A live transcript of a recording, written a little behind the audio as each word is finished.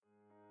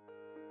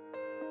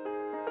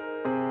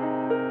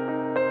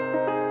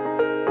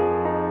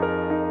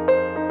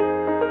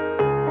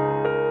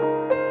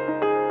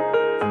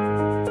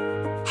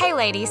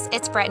ladies,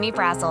 it's Brittany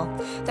Brazel.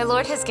 The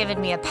Lord has given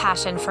me a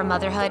passion for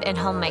motherhood and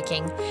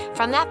homemaking.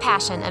 From that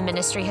passion, a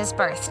ministry has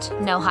birthed,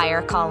 No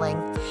Higher Calling.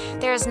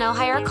 There is no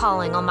higher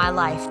calling on my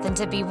life than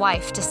to be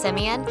wife to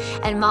Simeon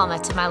and mama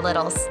to my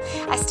littles.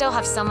 I still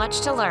have so much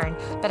to learn,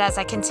 but as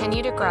I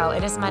continue to grow,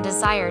 it is my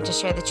desire to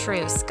share the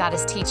truths God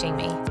is teaching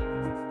me.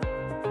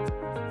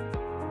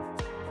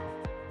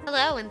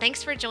 Hello, and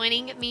thanks for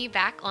joining me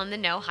back on the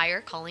No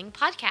Higher Calling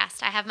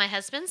podcast. I have my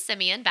husband,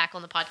 Simeon, back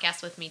on the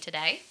podcast with me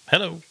today.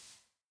 Hello.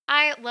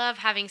 I love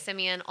having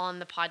Simeon on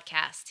the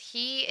podcast.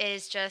 He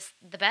is just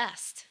the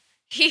best.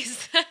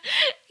 He's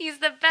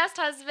the best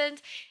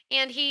husband,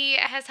 and he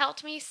has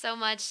helped me so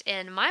much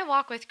in my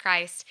walk with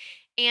Christ.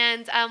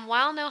 And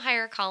while No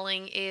Higher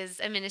Calling is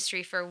a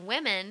ministry for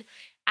women,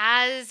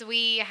 as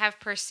we have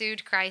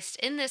pursued Christ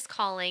in this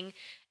calling,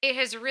 it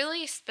has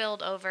really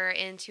spilled over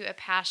into a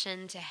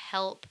passion to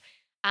help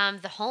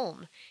the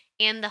home.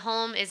 And the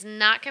home is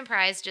not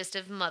comprised just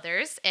of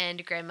mothers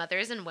and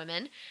grandmothers and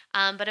women,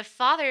 but of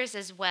fathers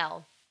as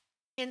well.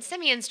 And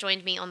Simeon's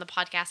joined me on the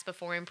podcast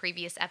before in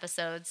previous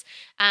episodes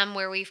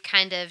where we've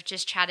kind of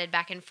just chatted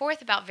back and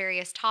forth about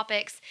various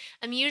topics,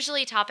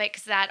 usually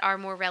topics that are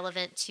more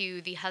relevant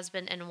to the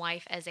husband and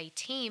wife as a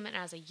team and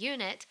as a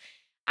unit.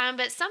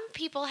 But some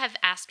people have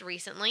asked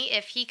recently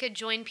if he could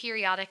join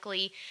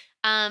periodically,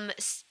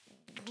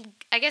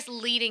 I guess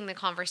leading the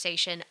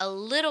conversation a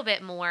little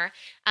bit more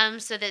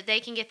so that they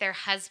can get their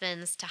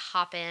husbands to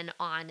hop in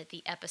on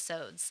the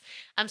episodes.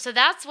 So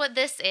that's what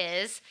this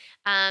is.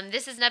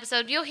 This is an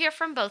episode you'll hear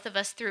from both of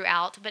us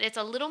throughout, but it's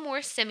a little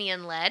more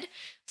Simeon-led.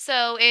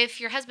 So if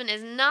your husband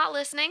is not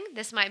listening,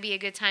 this might be a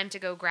good time to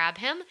go grab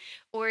him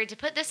or to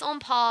put this on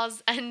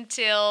pause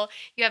until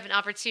you have an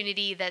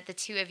opportunity that the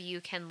two of you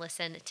can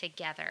listen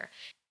together.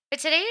 But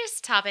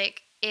today's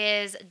topic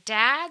is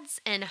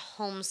dads and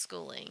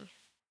homeschooling.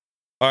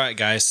 All right,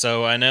 guys.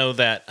 So I know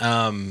that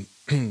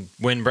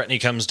when Brittany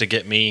comes to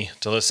get me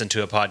to listen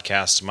to a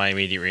podcast, my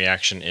immediate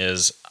reaction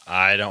is,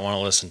 I don't want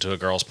to listen to a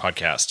girl's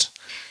podcast.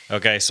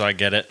 Okay, so I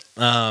get it.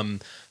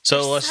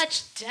 There's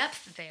such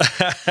depth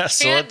there.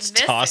 So let's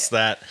toss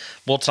that.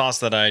 We'll toss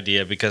that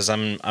idea because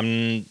I'm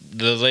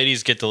the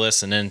ladies get to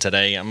listen in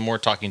today. I'm more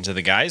talking to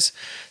the guys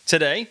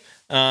today.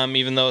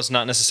 Even though it's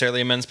not necessarily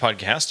a men's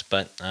podcast,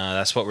 but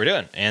that's what we're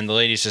doing. And the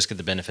ladies just get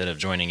the benefit of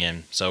joining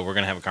in. So we're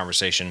going to have a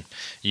conversation,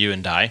 you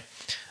and I.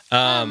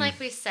 Like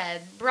we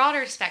said,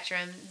 broader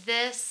spectrum,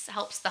 this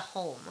helps the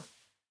home.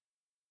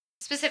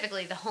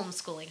 Specifically, the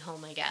homeschooling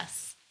home, I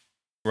guess.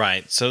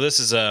 Right. So this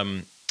is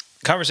a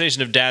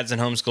conversation of dads and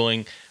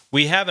homeschooling.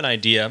 We have an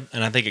idea,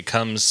 and I think it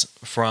comes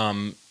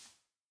from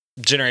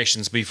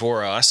generations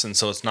before us, and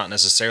so it's not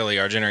necessarily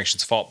our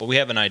generation's fault, but we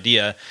have an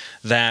idea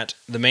that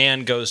the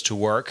man goes to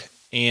work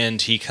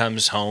and he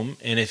comes home,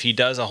 and if he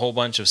does a whole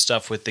bunch of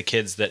stuff with the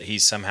kids, that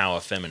he's somehow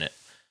effeminate,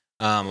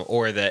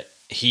 or that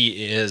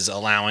he is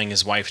allowing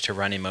his wife to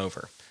run him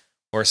over,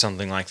 or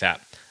something like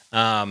that.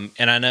 And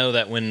I know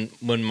that when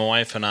my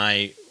wife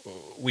and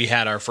we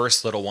had our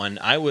first little one,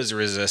 I was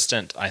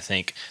resistant, I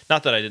think.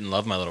 Not that I didn't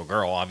love my little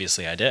girl,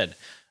 obviously I did.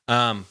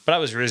 But I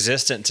was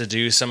resistant to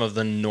do some of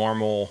the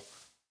normal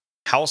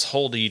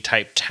householdy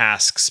type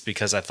tasks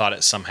because I thought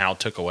it somehow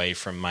took away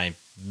from my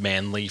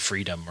manly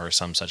freedom or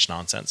some such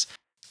nonsense.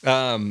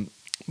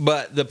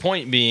 But the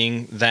point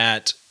being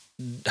that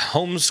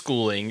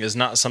homeschooling is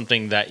not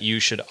something that you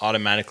should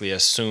automatically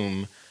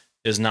assume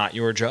is not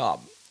your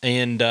job.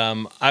 And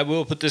I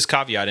will put this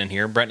caveat in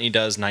here. Brittany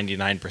does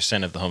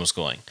 99% of the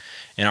homeschooling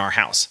in our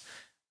house.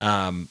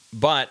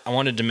 But I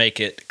wanted to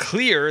make it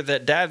clear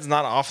that dad's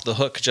not off the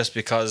hook just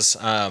because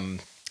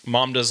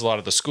mom does a lot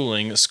of the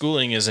schooling.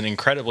 Schooling is an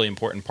incredibly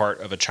important part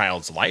of a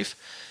child's life,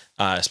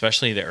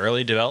 especially the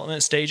early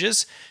development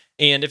stages.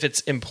 And if it's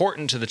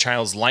important to the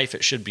child's life,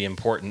 it should be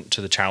important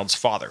to the child's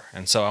father.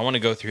 And so I want to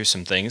go through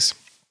some things.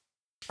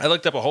 I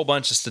looked up a whole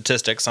bunch of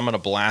statistics. I'm going to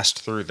blast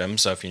through them.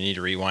 So if you need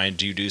to rewind,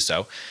 do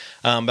so.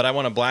 But I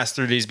want to blast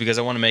through these because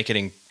I want to make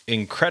it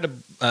incredible.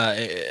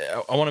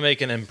 I want to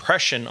make an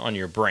impression on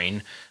your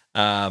brain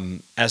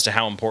as to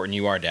how important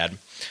you are, Dad.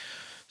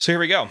 So here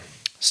we go.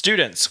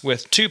 Students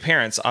with two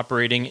parents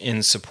operating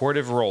in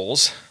supportive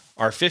roles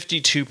are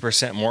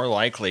 52% more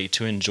likely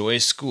to enjoy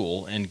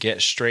school and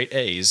get straight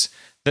A's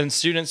than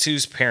students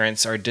whose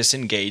parents are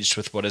disengaged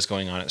with what is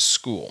going on at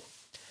school.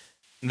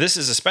 This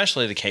is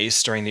especially the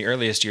case during the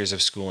earliest years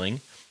of schooling,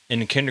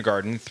 in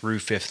kindergarten through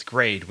 5th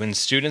grade, when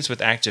students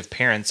with active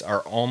parents are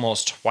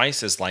almost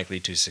twice as likely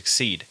to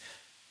succeed.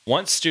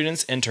 Once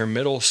students enter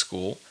middle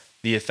school,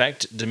 the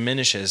effect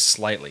diminishes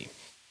slightly,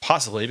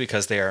 possibly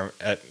because they are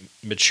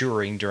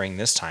maturing during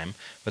this time,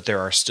 but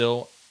there is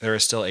still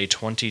a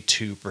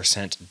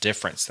 22%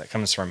 difference. That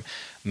comes from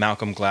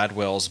Malcolm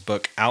Gladwell's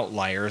book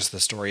Outliers,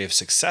 The Story of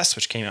Success,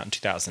 which came out in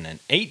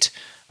 2008.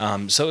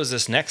 So is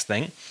this next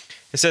thing.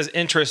 It says,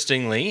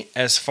 interestingly,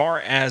 as far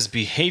as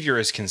behavior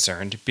is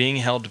concerned, being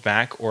held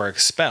back or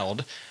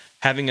expelled,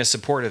 having a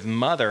supportive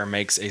mother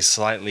makes a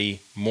slightly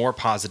more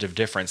positive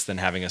difference than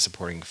having a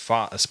supportive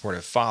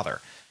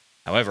father.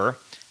 However,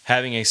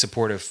 having a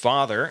supportive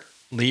father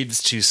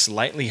leads to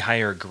slightly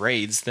higher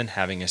grades than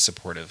having a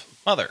supportive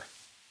mother.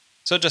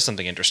 So just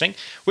something interesting,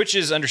 which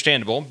is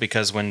understandable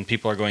because when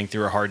people are going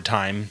through a hard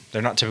time,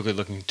 they're not typically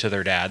looking to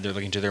their dad, they're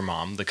looking to their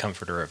mom, the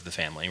comforter of the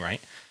family,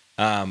 right?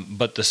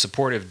 But the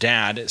supportive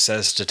dad, it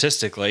says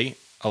statistically,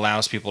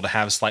 allows people to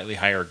have slightly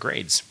higher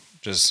grades,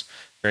 which is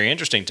very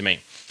interesting to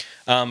me.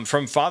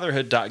 From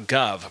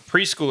fatherhood.gov,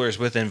 preschoolers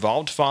with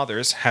involved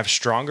fathers have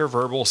stronger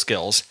verbal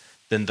skills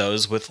than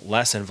those with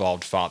less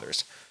involved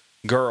fathers.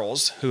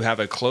 Girls who have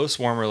a close,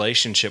 warm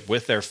relationship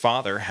with their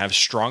father have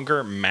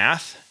stronger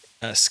math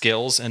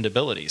skills and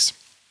abilities.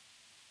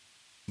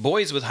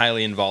 Boys with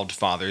highly involved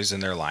fathers in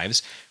their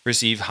lives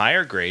receive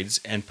higher grades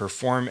and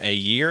perform a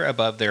year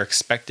above their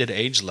expected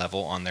age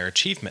level on their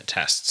achievement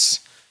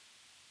tests.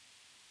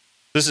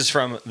 This is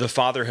from the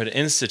Fatherhood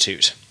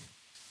Institute.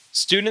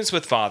 Students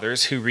with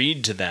fathers who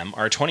read to them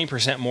are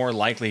 20% more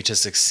likely to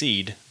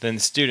succeed than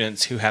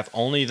students who have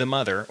only the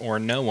mother or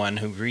no one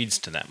who reads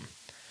to them.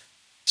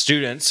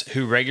 Students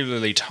who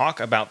regularly talk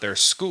about their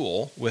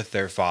school with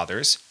their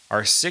fathers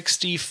are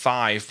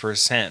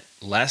 65%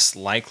 less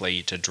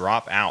likely to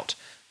drop out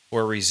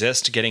or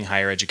resist getting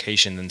higher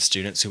education than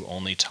students who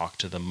only talk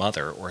to the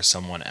mother or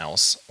someone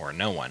else or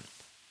no one.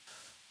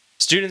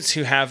 Students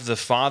who have the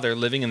father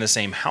living in the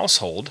same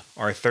household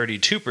are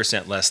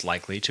 32% less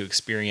likely to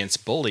experience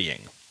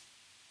bullying.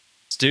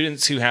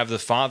 Students who have the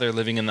father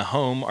living in the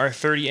home are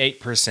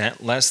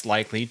 38% less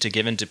likely to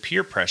give in to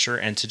peer pressure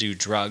and to do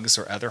drugs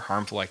or other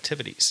harmful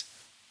activities.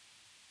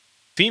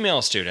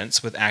 Female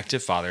students with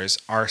active fathers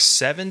are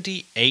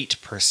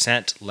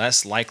 78%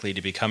 less likely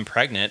to become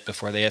pregnant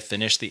before they have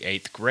finished the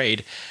 8th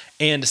grade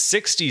and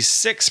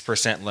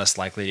 66% less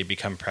likely to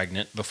become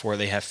pregnant before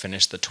they have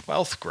finished the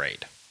 12th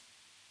grade.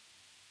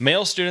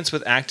 Male students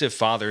with active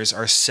fathers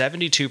are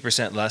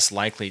 72% less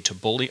likely to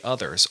bully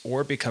others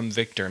or become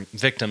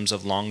victims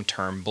of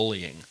long-term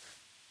bullying.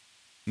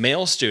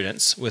 Male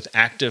students with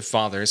active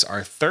fathers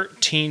are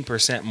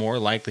 13% more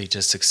likely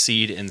to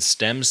succeed in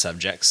STEM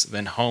subjects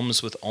than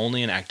homes with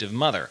only an active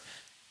mother,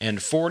 and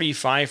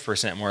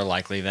 45% more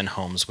likely than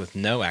homes with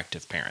no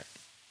active parent.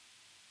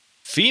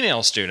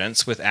 Female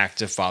students with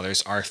active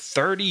fathers are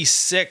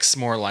 36%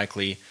 more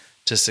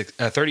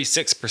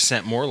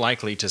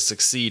likely to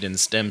succeed in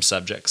STEM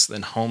subjects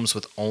than homes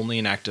with only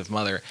an active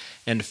mother,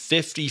 and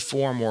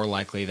 54% more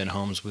likely than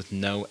homes with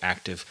no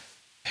active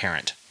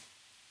parent.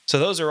 So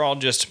those are all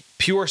just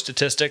pure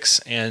statistics,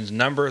 and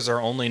numbers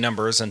are only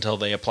numbers until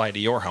they apply to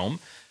your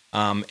home.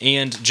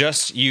 And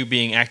just you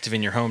being active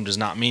in your home does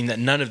not mean that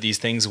none of these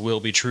things will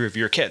be true of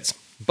your kids.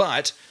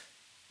 But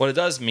what it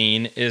does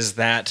mean is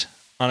that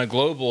on a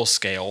global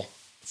scale,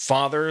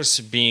 fathers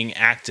being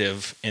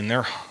active in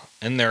their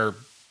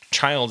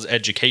child's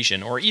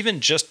education, or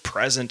even just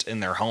present in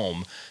their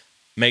home,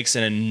 makes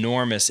an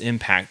enormous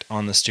impact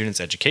on the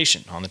student's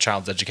education, on the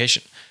child's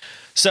education.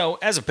 So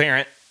as a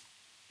parent,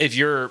 if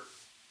you're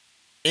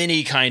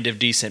any kind of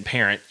decent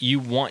parent, you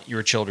want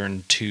your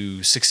children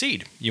to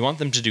succeed. You want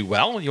them to do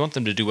well. You want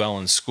them to do well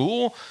in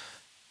school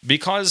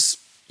because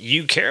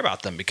you care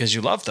about them, because you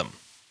love them.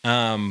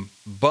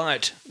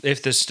 But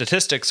if the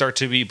statistics are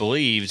to be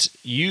believed,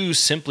 you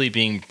simply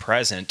being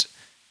present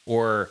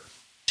or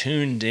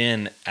tuned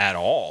in at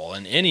all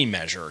in any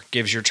measure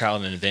gives your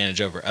child an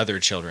advantage over other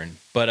children.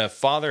 But a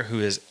father who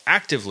is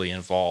actively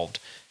involved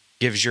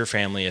gives your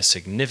family a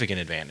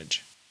significant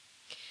advantage.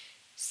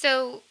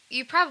 So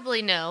you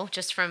probably know,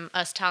 just from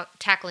us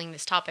tackling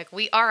this topic,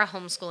 we are a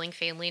homeschooling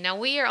family. Now,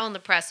 we are on the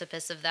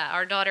precipice of that.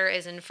 Our daughter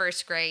is in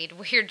first grade.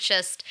 We're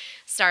just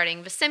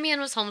starting. But Simeon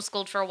was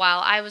homeschooled for a while.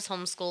 I was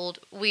homeschooled.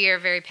 We are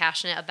very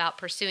passionate about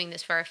pursuing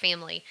this for our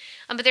family.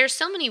 But there's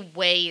so many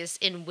ways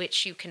in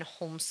which you can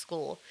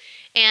homeschool.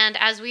 And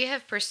as we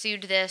have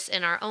pursued this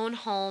in our own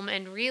home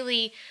and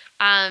really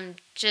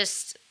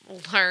just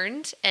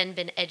learned and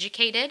been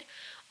educated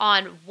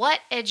on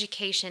what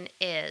education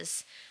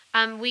is,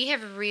 we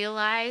have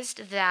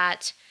realized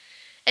that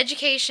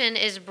education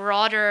is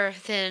broader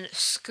than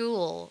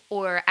school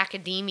or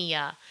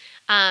academia.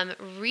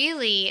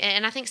 Really,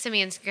 and I think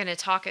Simeon's going to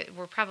talk,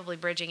 we're probably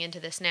bridging into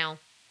this now,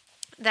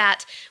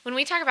 that when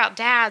we talk about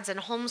dads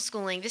and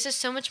homeschooling, this is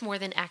so much more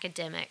than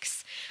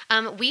academics.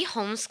 We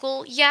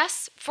homeschool,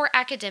 yes, for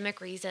academic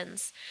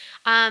reasons.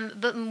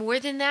 But more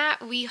than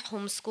that, we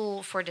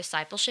homeschool for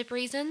discipleship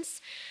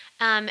reasons.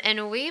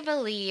 And we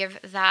believe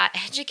that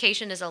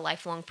education is a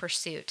lifelong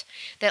pursuit,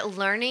 that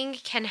learning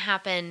can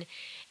happen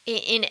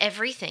in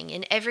everything,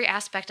 in every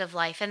aspect of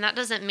life. And that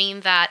doesn't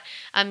mean that,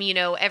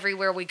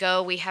 everywhere we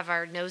go, we have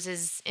our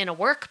noses in a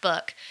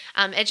workbook.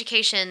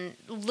 Education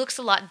looks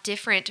a lot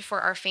different for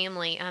our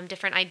family,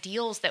 different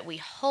ideals that we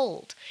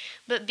hold.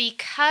 But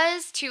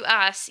because to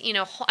us,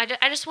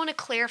 I just want to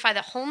clarify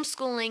that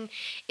homeschooling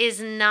is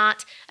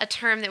not a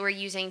term that we're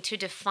using to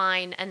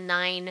define a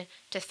 9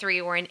 to 3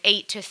 or an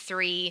 8 to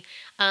 3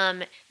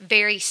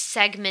 very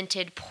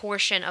segmented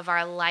portion of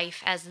our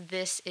life as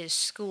this is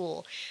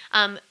school.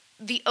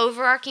 the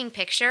overarching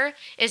picture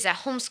is that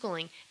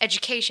homeschooling,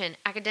 education,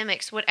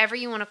 academics, whatever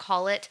you want to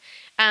call it,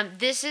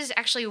 this is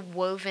actually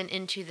woven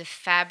into the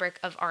fabric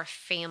of our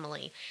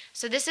family.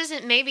 So this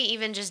isn't maybe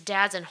even just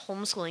dads and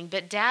homeschooling,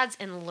 but dads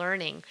and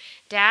learning,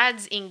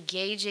 dads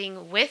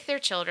engaging with their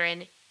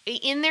children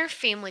in their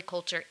family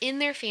culture, in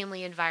their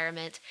family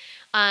environment,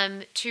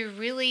 to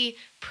really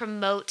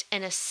promote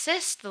and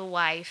assist the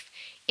wife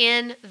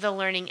in the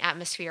learning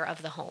atmosphere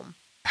of the home.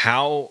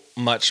 How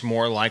much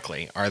more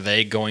likely are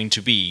they going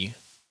to be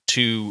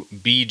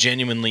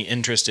genuinely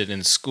interested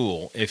in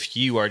school if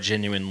you are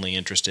genuinely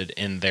interested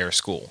in their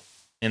school,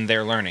 in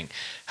their learning?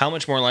 How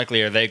much more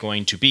likely are they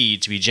going to be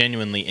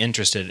genuinely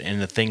interested in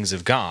the things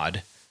of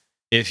God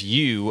if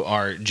you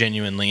are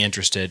genuinely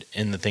interested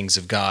in the things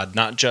of God,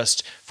 not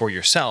just for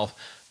yourself,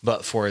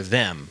 but for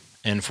them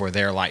and for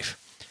their life?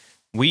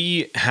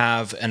 We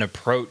have an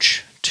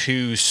approach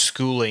to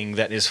schooling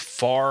that is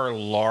far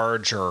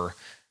larger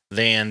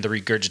than the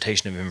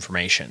regurgitation of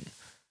information.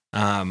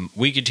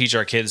 We could teach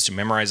our kids to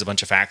memorize a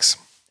bunch of facts,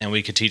 and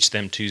we could teach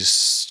them to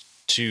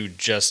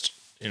just,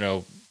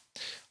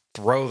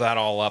 throw that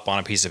all up on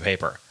a piece of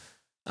paper,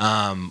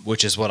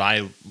 which is what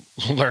I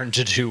learned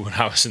to do when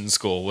I was in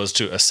school, was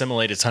to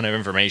assimilate a ton of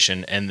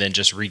information and then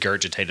just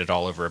regurgitate it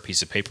all over a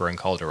piece of paper and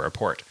call it a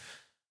report.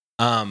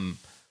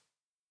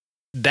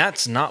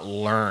 That's not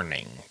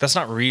learning. That's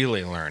not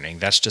really learning.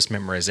 That's just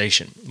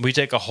memorization. We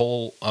take a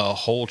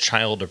whole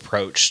child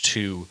approach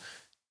to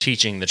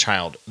teaching the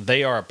child.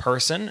 They are a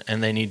person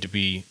and they need to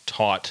be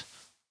taught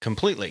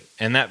completely.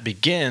 And that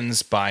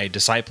begins by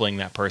discipling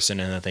that person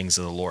in the things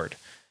of the Lord.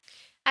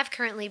 I've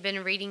currently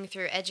been reading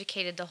through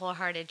Educated the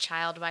Wholehearted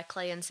Child by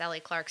Clay and Sally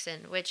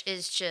Clarkson, which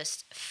is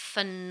just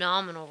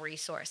phenomenal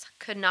resource.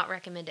 Could not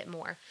recommend it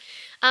more.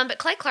 But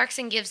Clay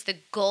Clarkson gives the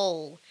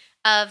goal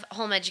of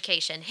home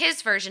education,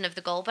 his version of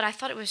the goal, but I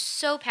thought it was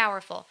so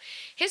powerful.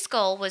 His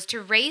goal was to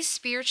raise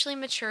spiritually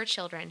mature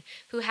children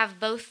who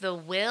have both the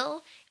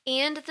will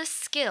and the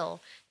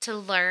skill to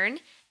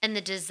learn and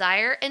the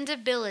desire and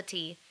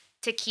ability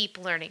to keep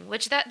learning,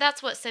 which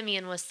that's what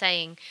Simeon was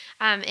saying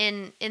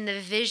in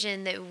the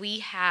vision that we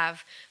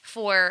have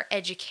for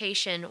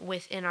education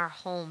within our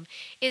home,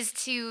 is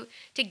to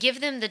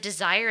give them the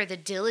desire, the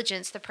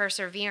diligence, the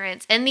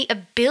perseverance, and the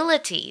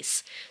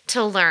abilities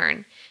to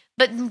learn.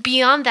 But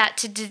beyond that,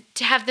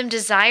 to have them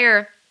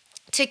desire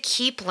to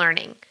keep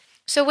learning.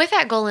 So with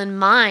that goal in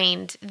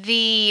mind,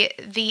 the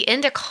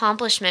end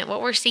accomplishment,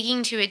 what we're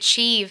seeking to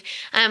achieve,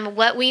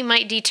 what we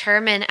might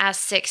determine as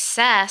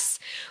success,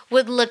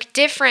 would look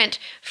different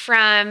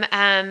from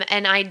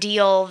an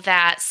ideal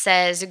that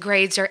says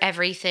grades are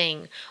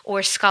everything,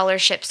 or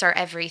scholarships are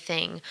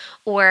everything,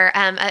 or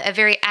a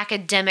very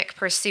academic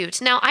pursuit.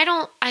 Now,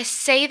 I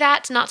say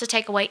that not to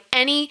take away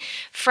any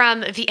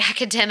from the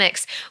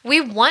academics.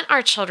 We want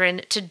our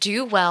children to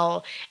do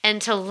well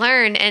and to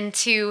learn and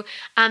to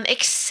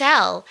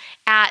excel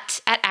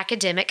at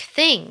academic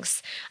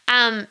things.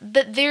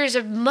 But there's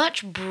a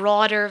much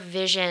broader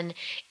vision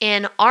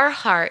in our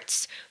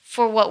hearts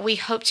for what we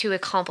hope to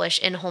accomplish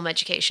in home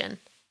education.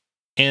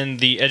 And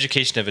the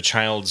education of a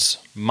child's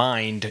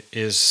mind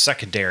is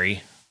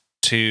secondary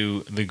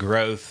to the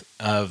growth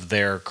of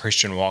their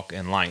Christian walk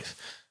in life.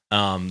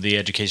 The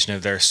education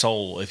of their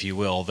soul, if you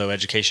will, though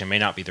education may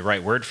not be the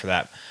right word for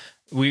that.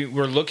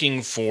 We're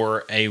looking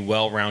for a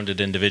well-rounded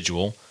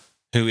individual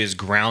who is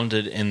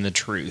grounded in the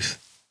truth.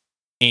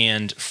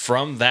 And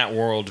from that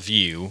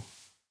worldview,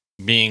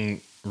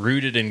 being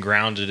rooted and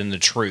grounded in the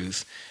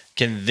truth,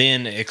 can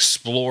then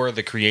explore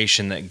the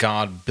creation that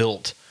God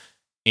built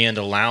and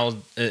allow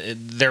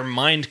their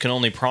mind can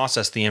only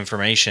process the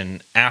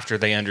information after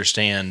they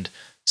understand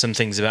some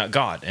things about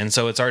God. And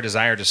so it's our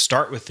desire to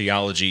start with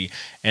theology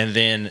and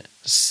then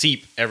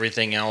seep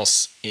everything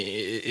else.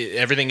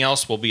 Everything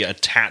else will be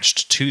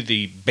attached to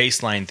the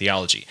baseline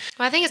theology.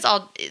 Well, I think it's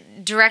all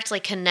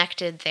directly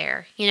connected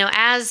there.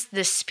 As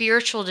the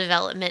spiritual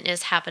development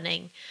is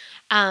happening,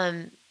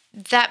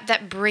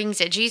 that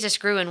brings it. Jesus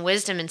grew in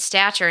wisdom and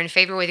stature and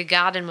favor with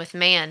God and with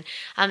man.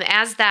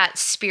 As that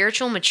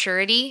spiritual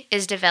maturity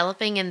is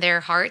developing in their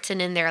hearts and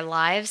in their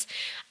lives,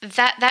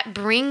 that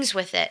brings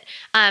with it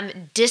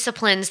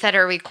disciplines that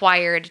are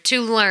required to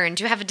learn,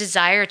 to have a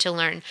desire to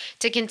learn,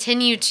 to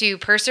continue to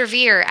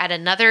persevere at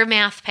another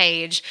math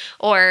page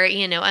or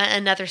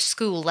another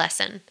school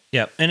lesson.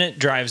 Yep, and it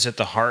drives at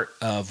the heart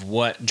of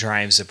what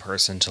drives a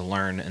person to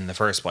learn in the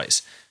first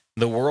place.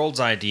 The world's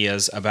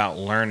ideas about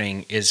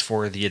learning is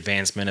for the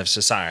advancement of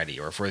society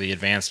or for the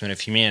advancement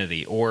of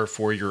humanity or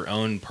for your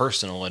own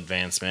personal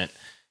advancement.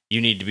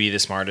 You need to be the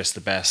smartest,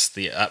 the best,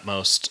 the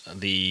utmost,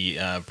 the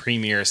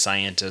premier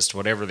scientist,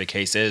 whatever the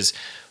case is.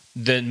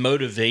 The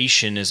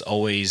motivation is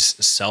always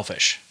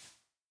selfish.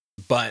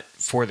 But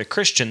for the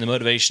Christian, the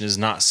motivation is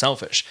not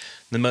selfish.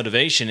 The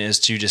motivation is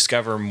to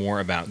discover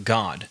more about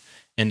God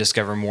and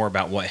discover more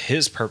about what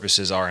his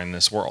purposes are in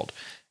this world.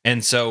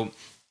 And so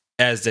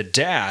as the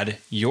dad,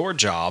 your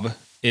job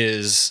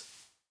is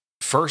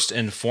first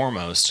and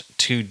foremost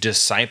to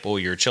disciple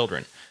your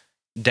children.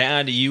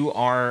 Dad, you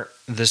are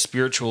the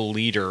spiritual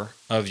leader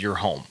of your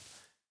home.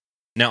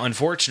 Now,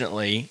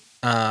 unfortunately,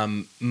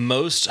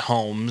 most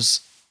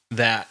homes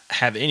that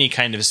have any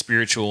kind of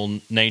spiritual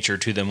nature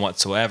to them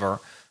whatsoever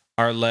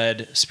are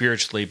led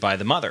spiritually by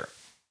the mother.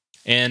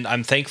 And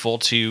I'm thankful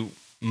to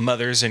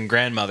mothers and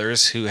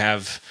grandmothers who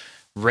have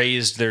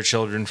raised their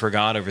children for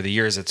God over the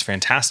years. It's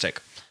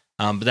fantastic.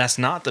 But that's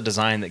not the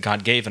design that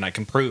God gave, and I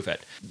can prove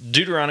it.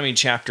 Deuteronomy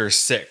chapter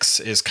 6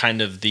 is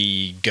kind of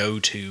the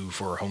go-to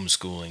for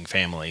homeschooling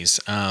families.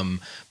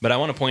 But I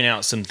want to point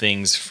out some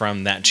things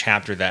from that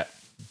chapter that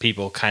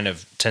people kind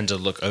of tend to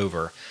look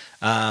over.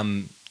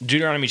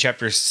 Deuteronomy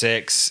chapter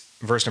 6,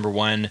 verse number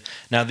 1.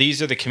 Now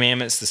these are the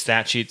commandments, the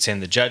statutes,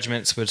 and the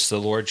judgments which the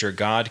Lord your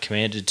God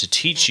commanded to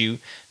teach you,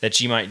 that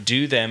ye might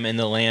do them in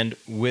the land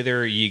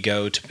whither ye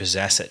go to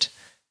possess it,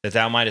 that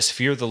thou mightest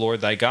fear the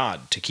Lord thy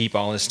God, to keep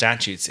all his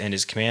statutes and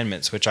his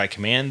commandments, which I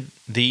command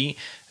thee,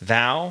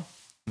 thou,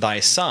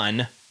 thy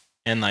son,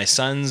 and thy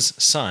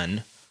son's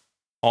son,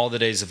 all the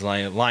days of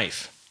thy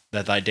life,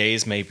 that thy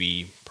days may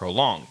be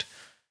prolonged.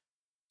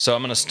 So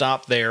I'm going to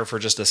stop there for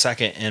just a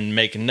second and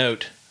make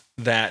note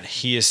that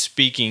he is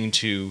speaking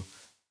to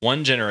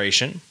one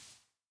generation,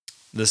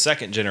 the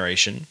second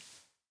generation,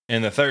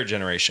 and the third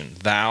generation,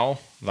 thou,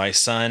 thy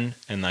son,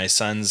 and thy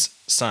son's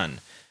son.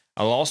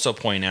 I'll also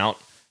point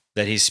out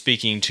that he's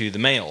speaking to the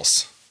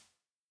males.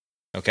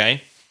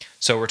 Okay?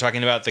 So we're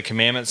talking about the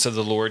commandments of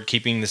the Lord,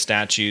 keeping the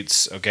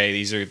statutes. Okay,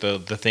 these are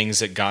the things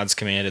that God's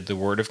commanded, the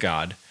word of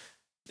God,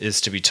 is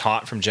to be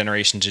taught from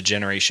generation to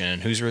generation.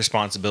 And whose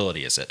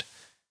responsibility is it?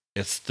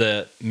 It's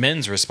the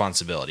men's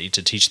responsibility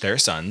to teach their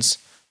sons.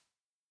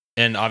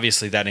 And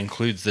obviously that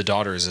includes the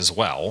daughters as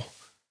well,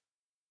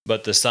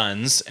 but the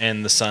sons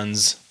and the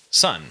son's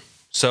son.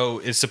 So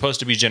it's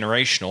supposed to be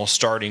generational,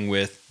 starting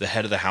with the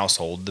head of the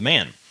household, the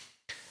man.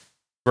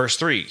 Verse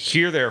 3,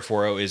 Hear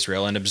therefore, O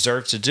Israel, and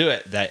observe to do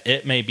it, that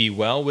it may be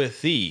well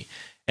with thee,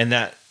 and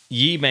that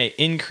ye may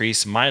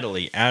increase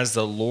mightily, as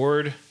the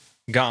Lord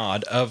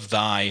God of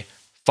thy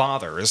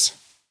fathers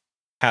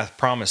hath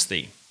promised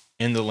thee,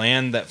 in the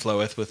land that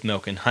floweth with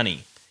milk and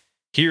honey.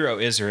 Hear, O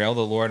Israel,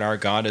 the Lord our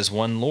God is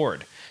one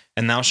Lord.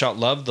 And thou shalt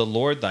love the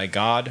Lord thy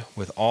God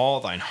with all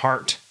thine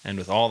heart, and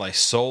with all thy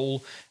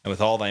soul, and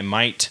with all thy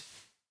might.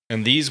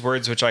 And these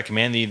words which I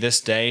command thee this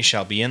day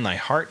shall be in thy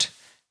heart,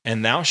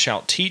 and thou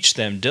shalt teach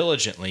them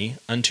diligently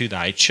unto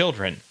thy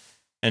children,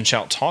 and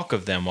shalt talk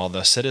of them while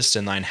thou sittest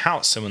in thine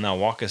house, and when thou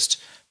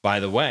walkest by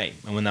the way,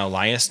 and when thou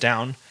liest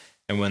down,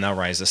 and when thou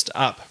risest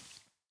up.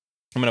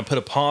 I'm going to put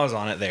a pause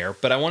on it there,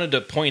 but I wanted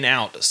to point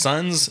out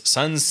sons,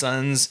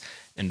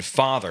 and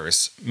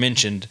fathers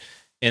mentioned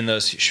in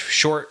those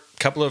short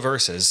couple of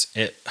verses.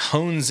 It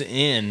hones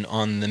in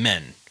on the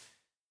men.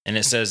 And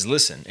it says,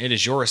 listen, it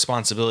is your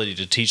responsibility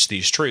to teach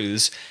these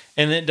truths.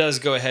 And it does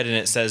go ahead and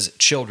it says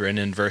children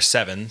in verse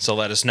 7. So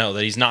let us know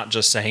that he's not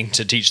just saying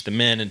to teach the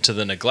men and to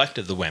the neglect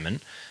of the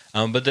women,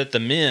 but that the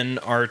men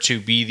are to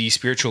be the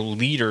spiritual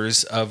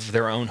leaders of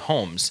their own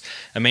homes.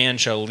 A man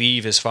shall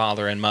leave his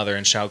father and mother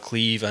and shall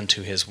cleave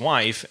unto his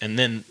wife. And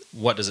then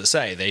what does it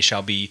say? They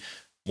shall be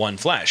one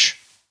flesh.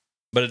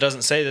 But it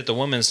doesn't say that the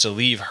woman's to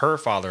leave her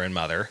father and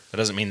mother. That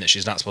doesn't mean that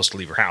she's not supposed to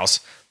leave her house.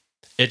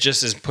 It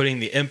just is putting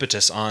the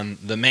impetus on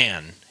the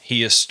man.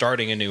 He is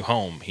starting a new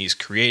home. He's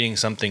creating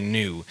something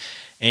new.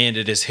 And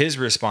it is his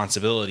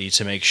responsibility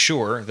to make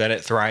sure that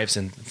it thrives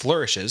and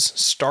flourishes,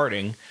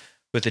 starting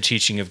with the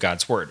teaching of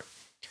God's word.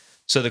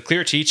 So the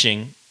clear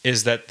teaching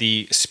is that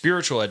the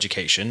spiritual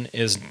education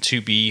is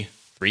to be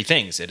three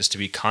things. It is to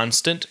be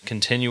constant,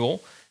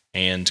 continual,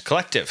 and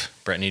collective.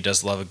 Brittany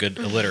does love a good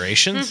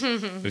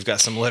alliteration. We've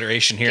got some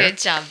alliteration here. Good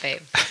job,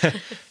 babe.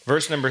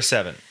 Verse number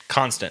 7,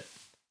 constant.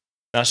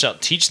 Thou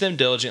shalt teach them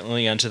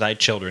diligently unto thy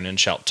children, and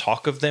shalt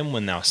talk of them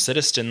when thou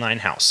sittest in thine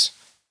house.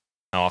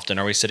 How often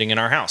are we sitting in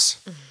our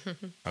house?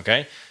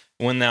 Okay?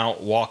 When thou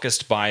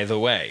walkest by the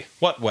way.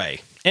 What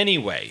way? Any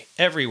way,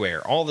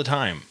 everywhere, all the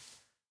time.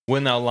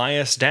 When thou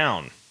liest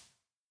down.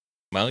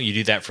 Well, you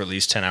do that for at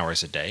least 10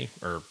 hours a day,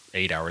 or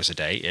 8 hours a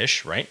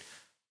day-ish, right?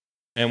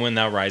 And when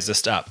thou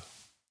risest up.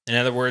 In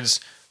other words,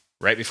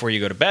 right before you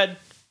go to bed,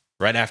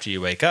 right after you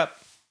wake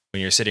up,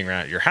 when you're sitting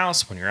around at your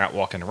house, when you're out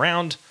walking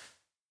around,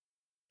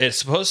 it's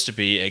supposed to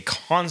be a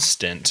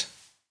constant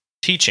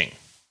teaching,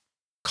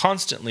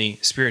 constantly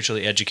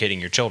spiritually educating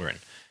your children.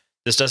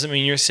 This doesn't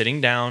mean you're sitting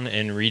down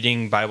and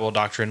reading Bible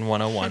Doctrine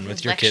 101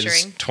 with your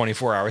kids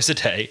 24 hours a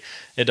day.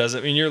 It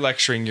doesn't mean you're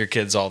lecturing your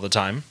kids all the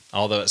time,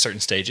 although at certain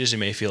stages you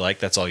may feel like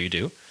that's all you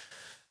do.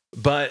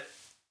 But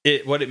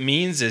what it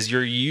means is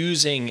you're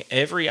using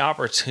every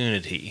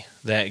opportunity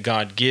that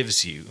God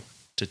gives you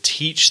to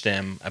teach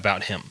them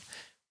about him.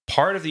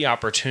 Part of the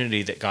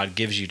opportunity that God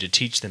gives you to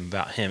teach them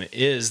about him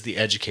is the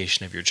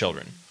education of your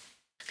children.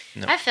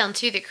 No. I found,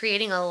 too, that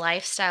creating a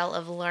lifestyle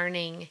of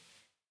learning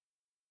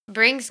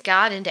brings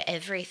God into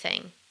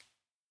everything.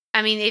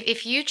 I mean,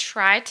 if you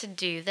try to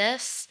do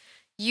this,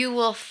 you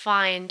will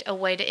find a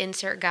way to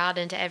insert God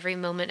into every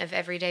moment of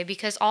every day,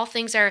 because all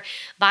things are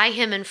by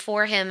Him and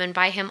for Him, and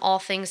by Him all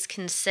things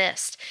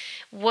consist.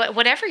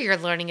 Whatever you're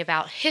learning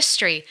about,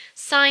 history,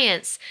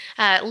 science,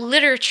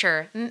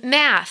 literature,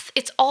 math,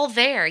 it's all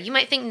there. You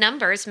might think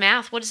numbers,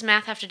 math, what does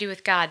math have to do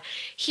with God?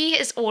 He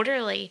is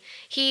orderly.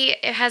 He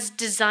has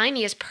design,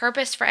 He has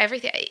purpose for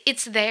everything.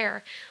 It's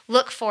there.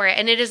 Look for it.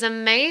 And it is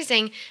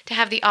amazing to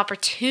have the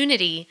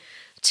opportunity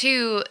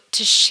to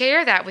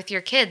share that with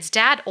your kids,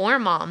 dad or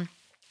mom.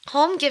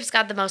 Home gives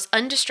God the most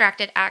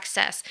undistracted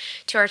access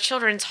to our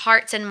children's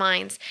hearts and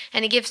minds,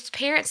 and it gives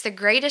parents the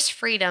greatest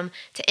freedom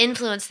to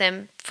influence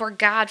them for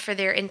God for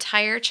their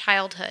entire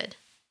childhood.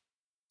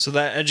 So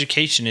that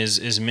education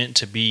is meant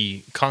to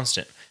be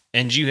constant.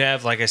 And you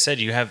have, like I said,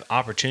 you have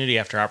opportunity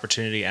after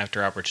opportunity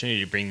after opportunity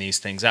to bring these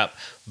things up,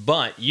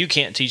 but you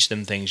can't teach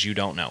them things you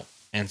don't know.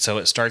 And so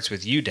it starts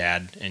with you,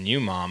 dad, and you,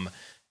 mom,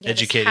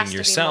 educating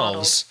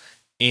yourselves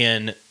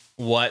in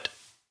what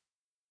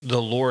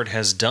the Lord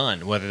has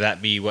done, whether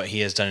that be what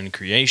He has done in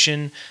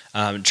creation.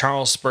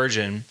 Charles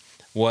Spurgeon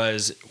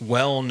was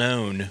well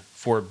known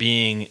for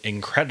being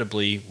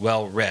incredibly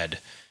well read.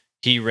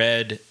 He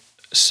read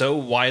so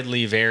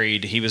widely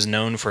varied. He was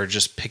known for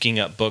just picking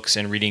up books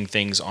and reading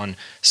things on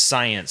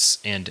science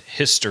and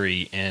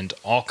history and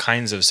all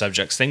kinds of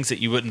subjects, things that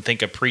you wouldn't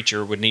think a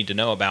preacher would need to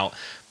know about,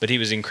 but he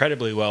was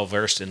incredibly well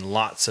versed in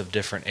lots of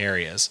different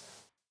areas.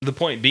 The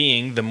point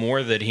being, the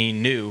more that he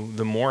knew,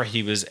 the more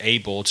he was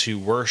able to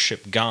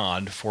worship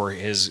God for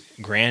His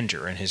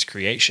grandeur and His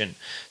creation.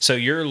 So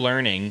your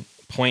learning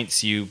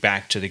points you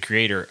back to the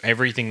Creator.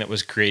 Everything that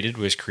was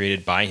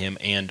created by Him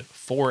and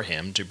for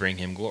Him to bring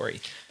Him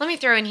glory. Let me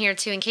throw in here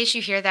too, in case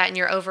you hear that and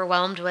you're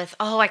overwhelmed with,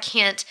 oh, I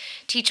can't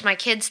teach my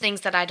kids things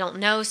that I don't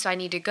know, so I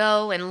need to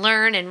go and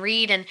learn and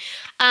read.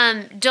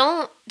 And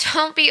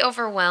don't be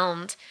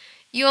overwhelmed.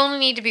 You only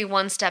need to be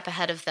one step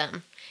ahead of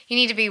them. You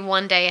need to be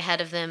one day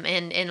ahead of them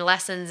in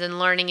lessons and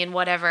learning and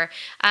whatever.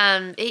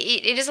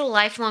 It is a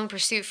lifelong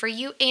pursuit for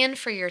you and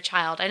for your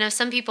child. I know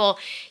some people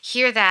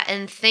hear that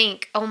and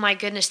think, oh my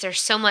goodness, there's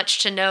so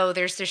much to know.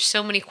 There's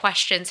so many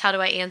questions. How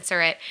do I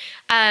answer it?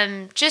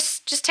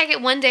 Just take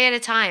it one day at a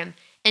time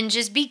and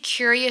just be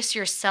curious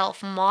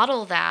yourself.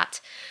 Model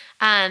that.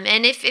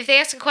 And if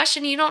they ask a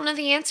question you don't know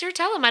the answer,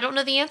 tell them, I don't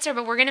know the answer,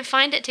 but we're going to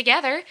find it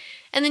together.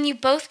 And then you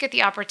both get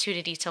the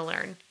opportunity to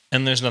learn.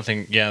 And there's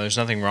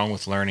nothing wrong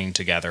with learning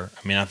together.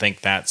 I mean, I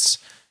think that's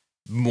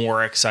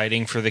more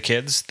exciting for the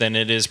kids than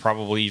it is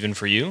probably even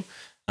for you.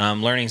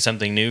 Learning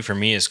something new for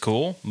me is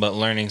cool, but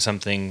learning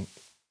something,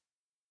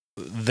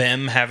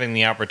 them having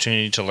the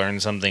opportunity to learn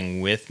something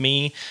with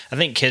me, I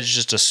think kids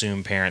just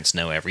assume parents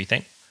know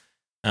everything,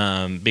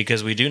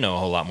 because we do know a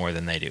whole lot more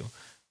than they do.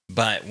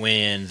 But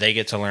when they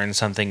get to learn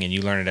something and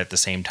you learn it at the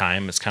same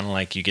time, it's kind of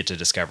like you get to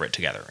discover it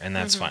together, and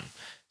that's fun.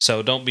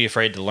 So don't be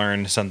afraid to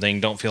learn something.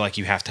 Don't feel like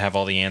you have to have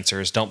all the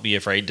answers. Don't be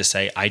afraid to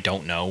say, I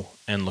don't know,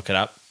 and look it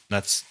up.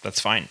 That's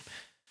fine.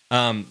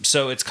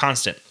 So it's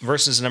constant.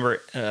 Verse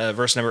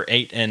number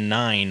 8 and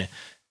 9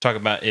 talk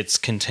about it's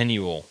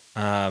continual.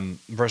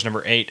 Verse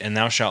number 8, and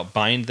thou shalt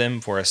bind them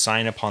for a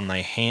sign upon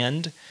thy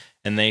hand,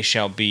 and they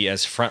shall be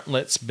as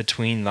frontlets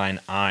between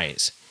thine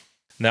eyes.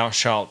 Thou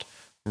shalt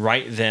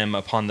write them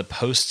upon the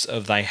posts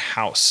of thy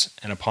house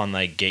and upon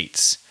thy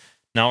gates.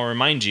 Now, I'll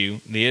remind you,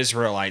 the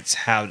Israelites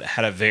had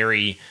a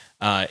very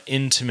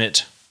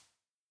intimate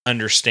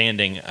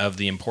understanding of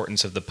the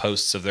importance of the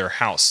posts of their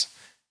house.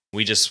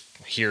 We just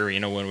hear,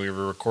 when we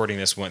were recording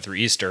this, went through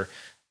Easter,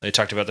 they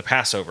talked about the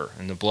Passover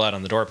and the blood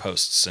on the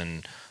doorposts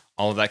and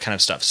all of that kind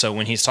of stuff. So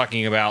when he's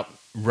talking about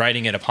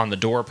writing it upon the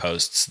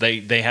doorposts,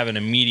 they have an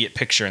immediate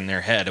picture in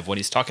their head of what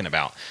he's talking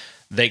about.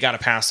 They got to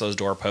pass those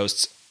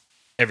doorposts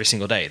every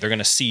single day. They're going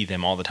to see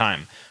them all the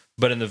time.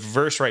 But in the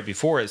verse right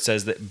before, it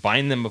says that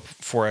bind them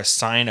for a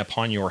sign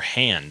upon your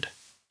hand.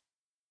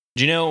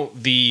 Do you know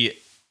the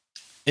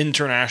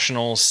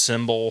international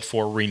symbol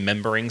for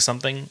remembering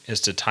something is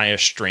to tie a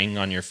string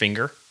on your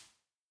finger?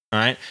 All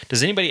right.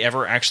 Does anybody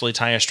ever actually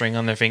tie a string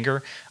on their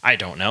finger? I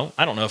don't know.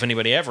 I don't know if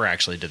anybody ever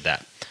actually did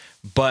that.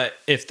 But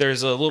if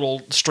there's a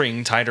little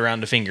string tied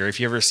around a finger, if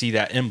you ever see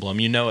that emblem,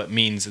 it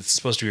means it's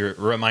supposed to be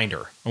a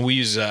reminder. And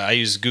I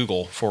use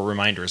Google for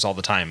reminders all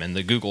the time, and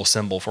the Google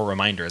symbol for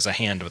reminder is a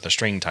hand with a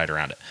string tied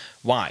around it.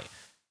 Why?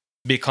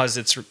 Because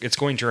it's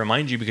going to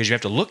remind you, because you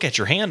have to look at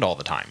your hand all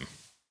the time.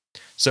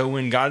 So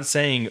when God's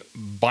saying,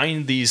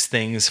 bind these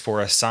things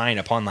for a sign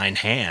upon thine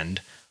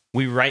hand,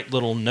 we write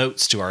little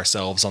notes to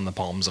ourselves on the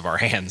palms of our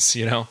hands,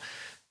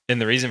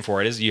 And the reason for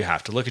it is you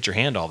have to look at your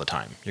hand all the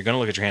time. You're going to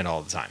look at your hand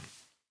all the time.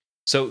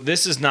 So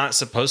this is not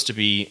supposed to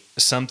be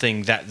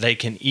something that they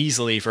can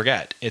easily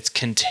forget. It's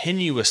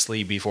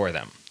continuously before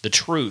them. The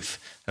truth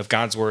of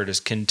God's word is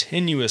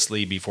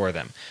continuously before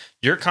them.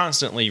 You're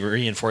constantly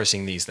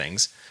reinforcing these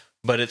things,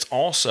 but it's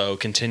also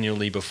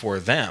continually before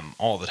them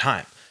all the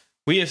time.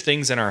 We have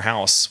things in our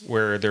house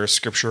where there's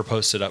scripture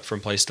posted up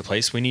from place to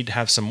place. We need to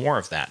have some more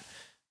of that.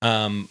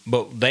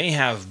 But they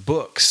have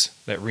books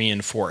that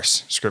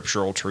reinforce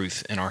scriptural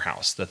truth in our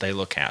house that they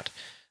look at.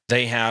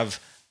 They have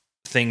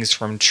things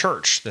from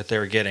church that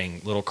they're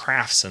getting, little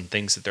crafts and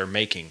things that they're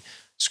making.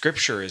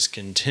 Scripture is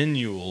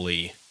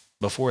continually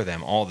before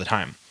them all the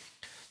time.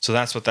 So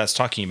that's what that's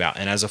talking about.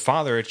 And as a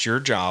father, it's your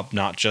job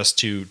not just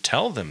to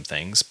tell them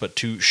things, but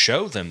to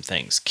show them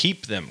things,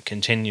 keep them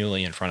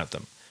continually in front of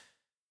them.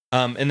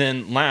 And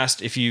then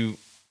last, you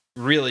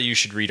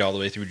should read all the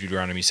way through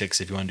Deuteronomy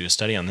 6 if you want to do a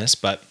study on this.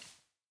 But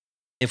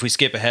if we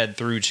skip ahead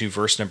through to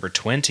verse number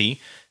 20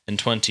 and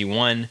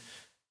 21,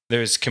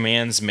 there's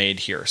commands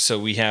made here. So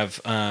we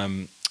have,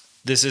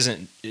 this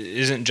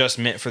isn't just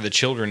meant for the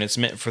children, it's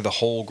meant for the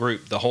whole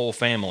group, the whole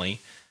family,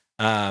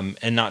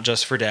 and not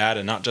just for dad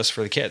and not just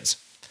for the kids.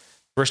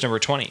 Verse number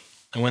 20,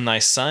 and when thy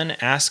son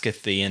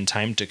asketh thee in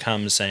time to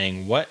come,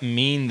 saying, what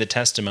mean the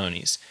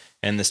testimonies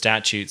and the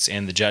statutes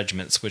and the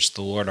judgments which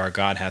the Lord our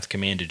God hath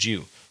commanded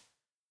you?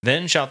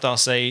 Then shalt thou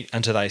say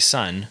unto thy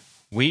son,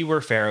 we were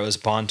Pharaoh's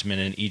bondmen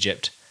in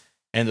Egypt,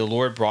 and the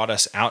Lord brought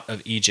us out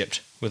of Egypt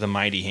with a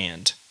mighty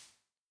hand.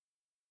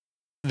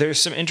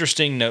 There's some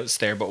interesting notes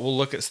there, but we'll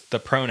look at the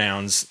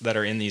pronouns that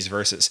are in these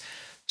verses.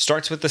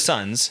 Starts with the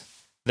sons.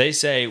 They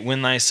say,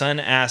 when thy son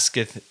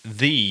asketh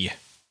thee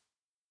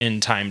in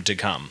time to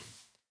come,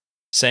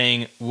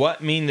 saying,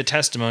 what mean the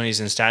testimonies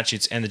and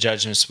statutes and the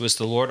judgments which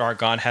the Lord our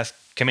God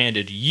hath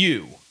commanded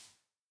you?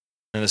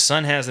 And the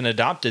son hasn't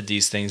adopted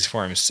these things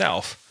for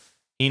himself.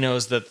 He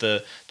knows that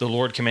the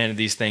Lord commanded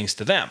these things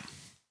to them.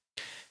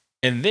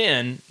 And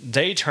then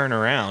they turn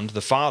around,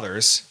 the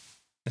fathers,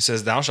 and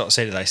says, thou shalt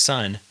say to thy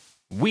son,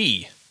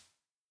 we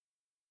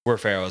were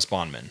Pharaoh's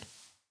bondmen,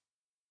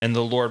 and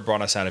the Lord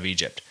brought us out of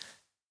Egypt.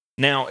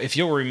 Now, if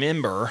you'll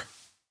remember,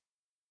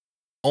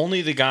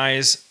 only the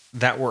guys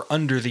that were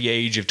under the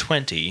age of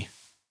 20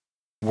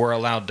 were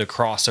allowed to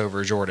cross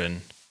over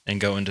Jordan and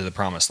go into the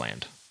promised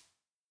land.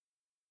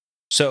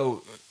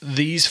 So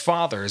these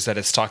fathers that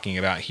it's talking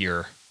about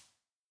here,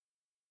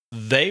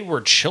 they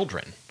were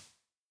children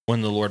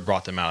when the Lord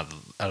brought them out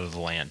of the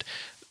land.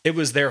 It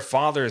was their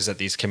fathers that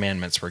these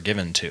commandments were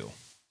given to,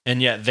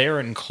 and yet they're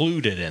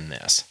included in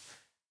this.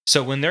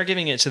 So when they're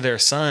giving it to their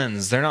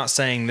sons, they're not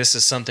saying this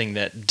is something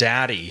that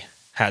daddy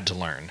had to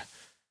learn.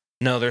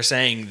 No, they're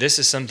saying this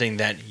is something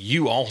that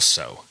you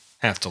also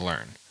have to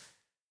learn,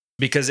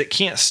 because it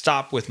can't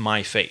stop with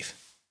my faith.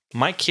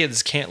 My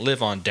kids can't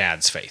live on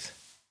dad's faith.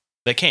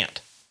 They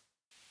can't.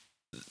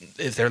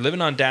 If they're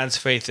living on dad's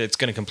faith, it's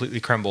going to completely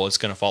crumble. It's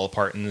going to fall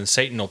apart. And then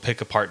Satan will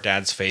pick apart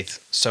dad's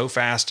faith so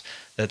fast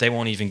that they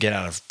won't even get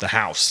out of the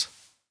house.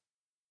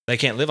 They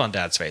can't live on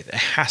dad's faith. It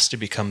has to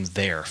become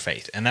their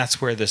faith. And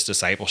that's where this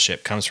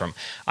discipleship comes from.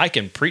 I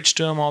can preach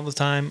to them all the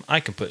time.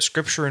 I can put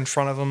scripture in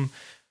front of them.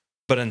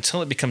 But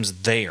until it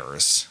becomes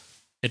theirs,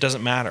 it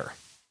doesn't matter.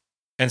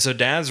 And so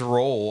dad's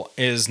role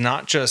is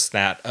not just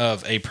that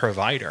of a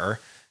provider.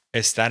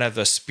 It's that of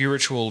a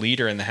spiritual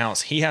leader in the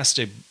house. He has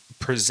to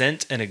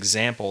present an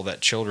example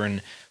that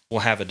children will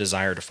have a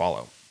desire to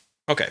follow.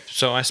 Okay,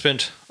 so I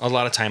spent a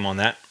lot of time on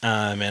that,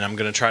 and I'm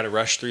going to try to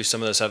rush through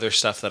some of this other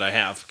stuff that I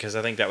have, because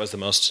I think that was the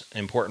most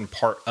important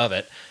part of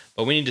it.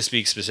 But we need to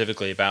speak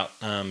specifically about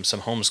some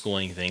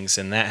homeschooling things,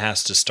 and that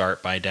has to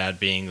start by dad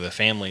being the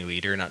family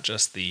leader, not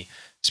just the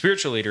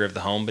spiritual leader of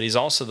the home, but he's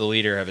also the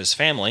leader of his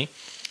family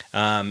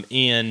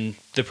in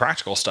the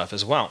practical stuff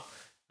as well.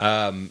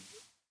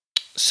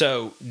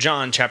 So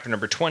John chapter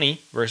number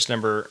 20, verse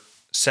number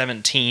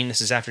 17,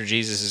 this is after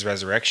Jesus'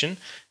 resurrection,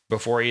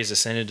 before he is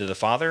ascended to the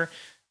Father.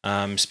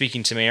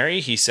 Speaking to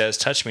Mary, he says,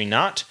 touch me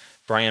not,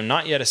 for I am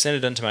not yet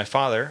ascended unto my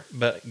Father,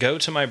 but go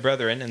to my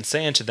brethren and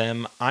say unto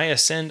them, I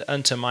ascend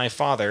unto my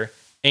Father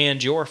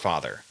and your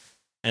Father,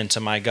 and to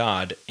my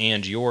God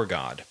and your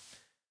God.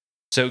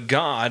 So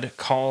God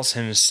calls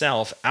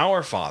himself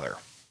our Father.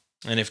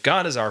 And if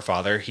God is our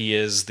Father, he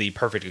is the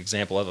perfect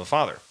example of a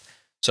father.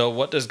 So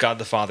what does God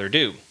the Father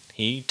do?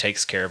 He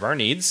takes care of our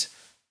needs.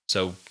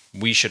 So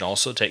we should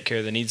also take care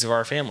of the needs of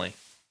our family.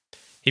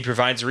 He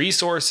provides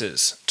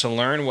resources to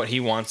learn what he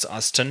wants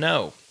us to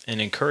know and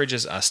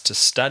encourages us to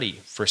study.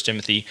 1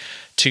 Timothy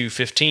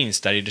 2:15,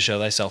 study to show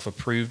thyself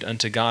approved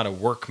unto God, a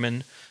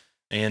workman,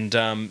 and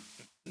that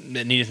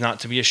needeth not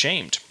to be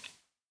ashamed.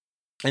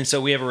 And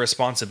so we have a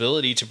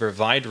responsibility to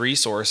provide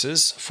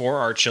resources for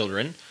our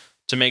children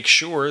to make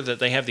sure that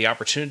they have the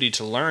opportunity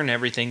to learn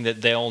everything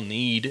that they'll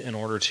need in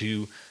order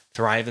to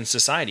thrive in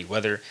society,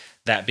 whether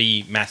that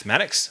be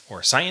mathematics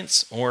or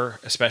science or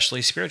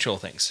especially spiritual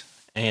things.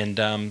 And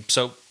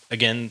so,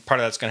 again, part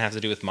of that's going to have to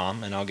do with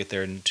mom, and I'll get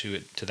there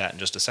to that in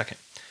just a second.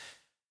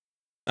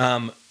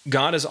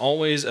 God is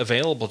always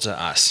available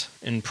to us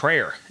in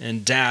prayer,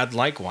 and dad,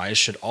 likewise,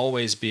 should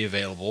always be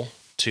available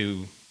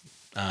to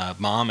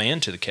mom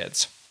and to the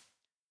kids.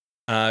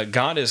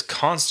 God is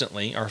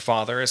constantly, our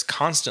Father is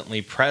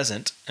constantly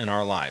present in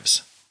our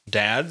lives.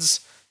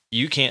 Dads,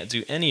 you can't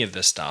do any of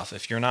this stuff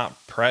if you're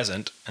not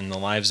present in the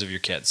lives of your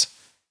kids.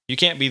 You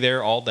can't be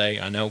there all day.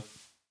 I know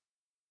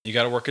you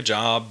got to work a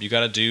job. You got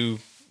to do,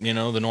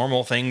 the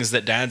normal things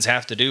that dads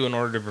have to do in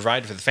order to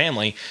provide for the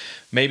family.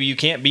 Maybe you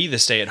can't be the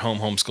stay-at-home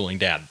homeschooling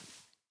dad.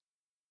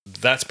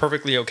 That's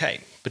perfectly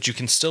okay. But you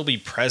can still be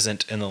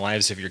present in the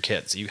lives of your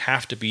kids. You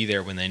have to be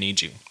there when they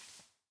need you.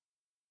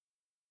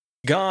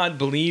 God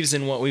believes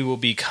in what we will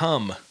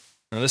become.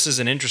 Now, this is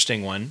an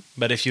interesting one,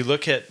 but if you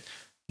look at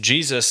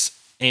Jesus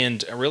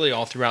and really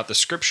all throughout the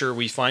scripture,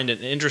 we find an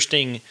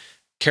interesting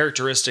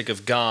characteristic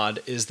of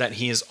God is that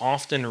he is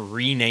often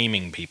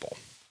renaming people.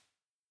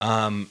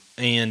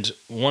 And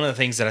one of the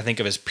things that I think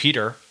of is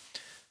Peter.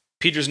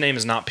 Peter's name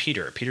is not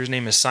Peter. Peter's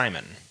name is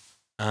Simon,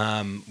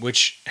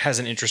 which has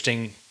an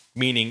interesting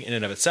meaning in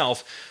and of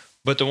itself.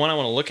 But the one I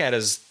want to look at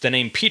is the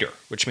name Peter,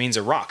 which means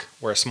a rock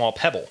or a small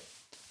pebble.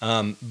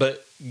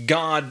 But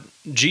God,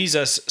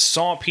 Jesus,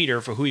 saw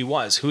Peter for who he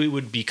was, who he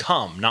would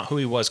become, not who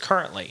he was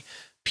currently.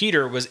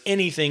 Peter was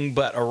anything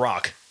but a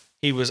rock.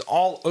 He was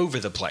all over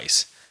the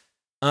place.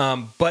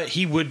 But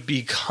he would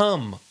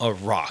become a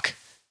rock.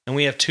 And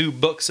we have 2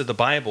 books of the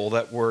Bible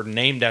that were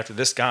named after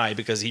this guy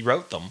because he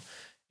wrote them.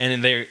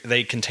 And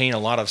they contain a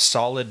lot of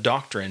solid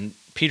doctrine.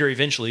 Peter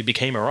eventually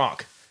became a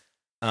rock.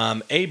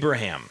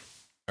 Abraham.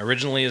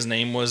 Originally his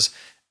name was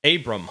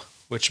Abram,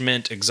 which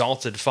meant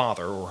exalted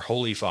father or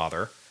holy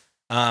father.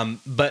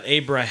 But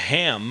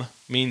Abraham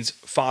means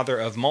father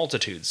of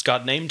multitudes.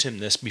 God named him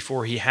this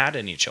before he had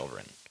any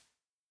children,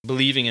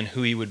 believing in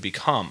who he would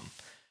become.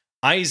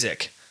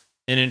 Isaac,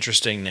 an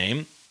interesting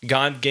name.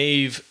 God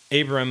gave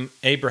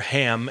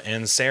Abraham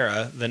and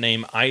Sarah the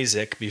name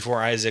Isaac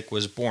before Isaac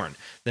was born.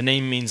 The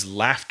name means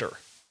laughter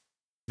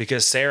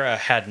because Sarah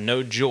had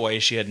no joy.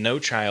 She had no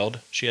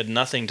child. She had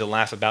nothing to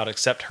laugh about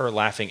except her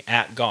laughing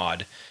at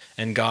God.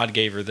 And God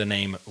gave her the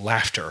name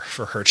Laughter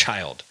for her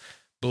child,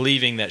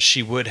 believing that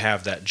she would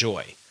have that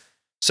joy.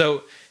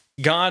 So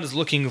God is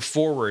looking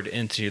forward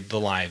into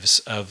the lives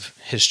of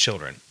his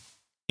children.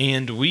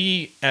 And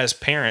we, as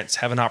parents,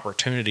 have an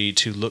opportunity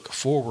to look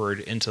forward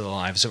into the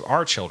lives of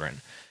our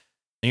children.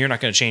 And you're not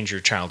going to change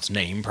your child's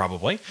name,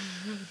 probably.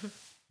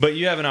 But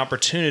you have an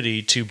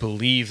opportunity to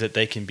believe that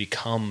they can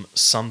become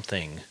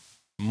something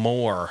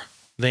more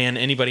than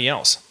anybody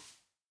else.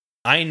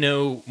 I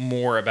know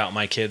more about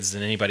my kids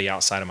than anybody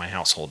outside of my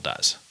household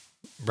does.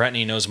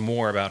 Brittany knows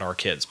more about our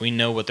kids. We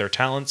know what their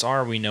talents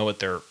are. We know what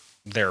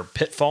their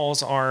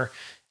pitfalls are.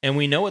 And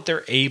we know what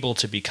they're able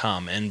to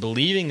become. And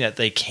believing that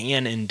they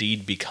can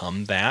indeed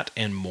become that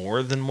and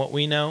more than what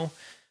we know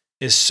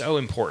is so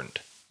important.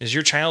 Is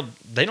your child,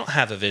 they don't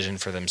have a vision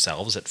for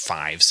themselves at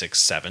 5,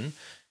 6, 7.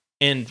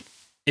 And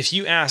if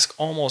you ask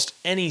almost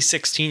any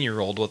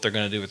 16-year-old what they're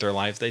going to do with their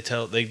life, they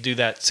do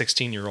that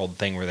 16-year-old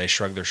thing where they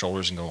shrug their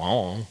shoulders and go,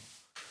 oh,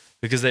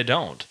 because they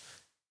don't.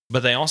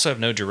 But they also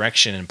have no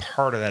direction. And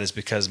part of that is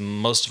because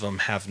most of them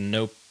have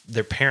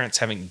their parents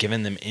haven't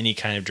given them any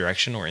kind of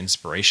direction or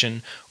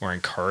inspiration or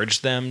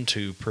encouraged them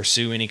to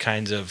pursue any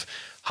kinds of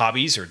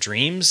hobbies or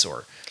dreams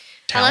or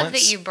talents. I love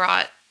that you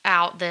brought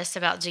out this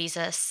about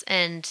Jesus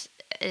and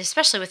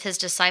especially with his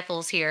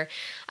disciples here,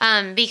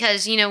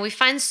 because, we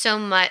find so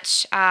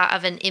much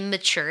of an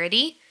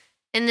immaturity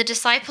in the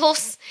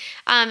disciples.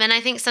 And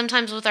I think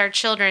sometimes with our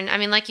children,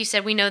 like you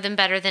said, we know them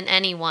better than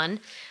anyone.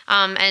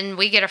 And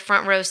we get a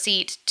front row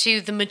seat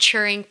to the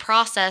maturing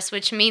process,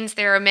 which means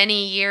there are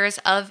many years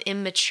of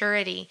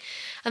immaturity.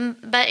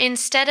 But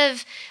instead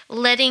of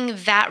letting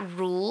that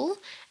rule,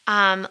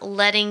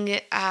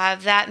 letting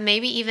that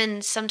maybe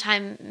even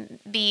sometime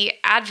be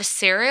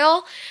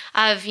adversarial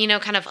of,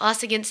 kind of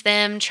us against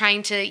them,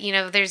 trying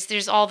to,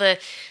 there's all the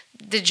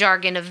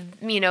jargon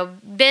of,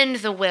 bend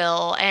the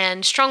will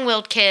and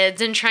strong-willed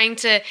kids and trying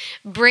to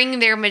bring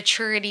their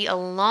maturity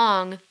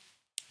along.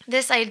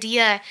 This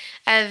idea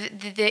of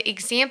the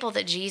example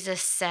that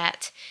Jesus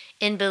set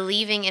in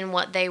believing in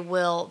what they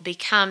will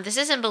become. This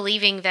isn't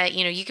believing that,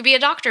 you could be a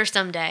doctor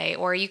someday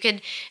or you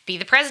could be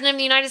the president of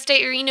the United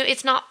States or,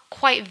 it's not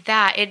quite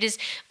that. It is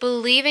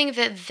believing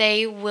that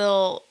they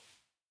will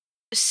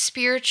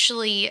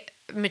spiritually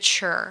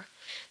mature,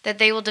 that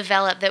they will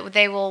develop, that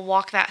they will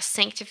walk that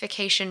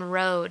sanctification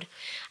road,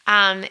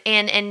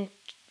 and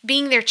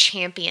being their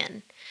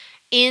champion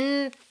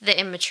in the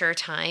immature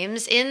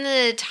times, in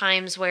the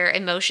times where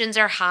emotions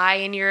are high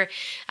and you're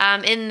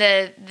in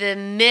the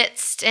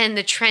midst and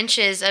the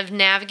trenches of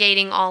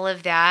navigating all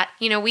of that.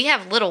 We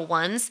have little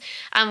ones.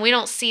 We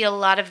don't see a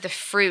lot of the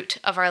fruit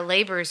of our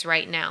labors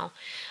right now.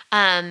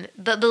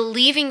 But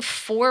believing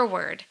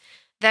forward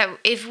that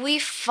if we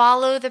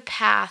follow the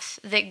path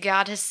that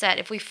God has set,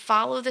 if we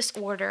follow this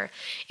order,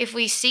 if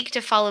we seek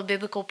to follow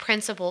biblical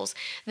principles,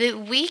 that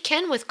we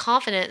can with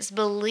confidence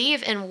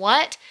believe in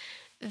what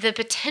the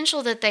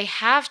potential that they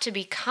have to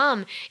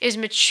become is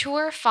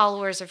mature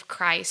followers of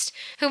Christ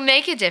who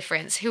make a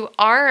difference, who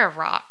are a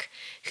rock,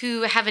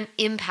 who have an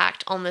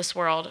impact on this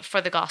world for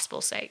the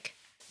gospel's sake.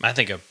 I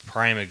think a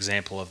prime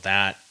example of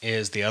that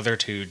is the other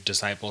 2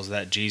 disciples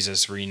that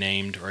Jesus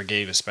renamed or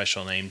gave a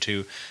special name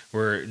to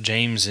were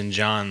James and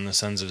John, the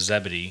sons of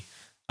Zebedee,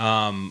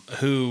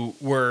 who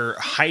were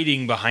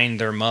hiding behind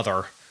their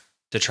mother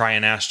to try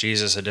and ask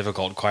Jesus a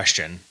difficult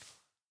question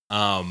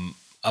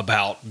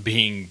about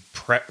being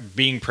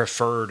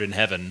preferred in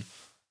heaven.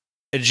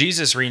 And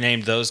Jesus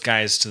renamed those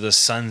guys to the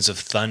sons of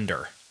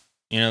thunder.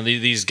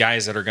 These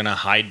guys that are going to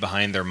hide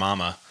behind their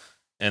mama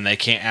and they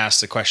can't ask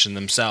the question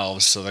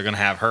themselves, so they're going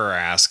to have her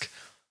ask.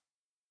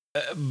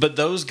 But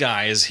those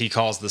guys he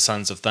calls the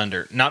sons of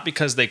thunder, not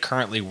because they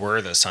currently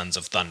were the sons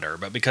of thunder,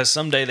 but because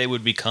someday they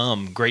would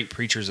become great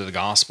preachers of the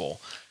gospel.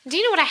 Do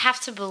you know what I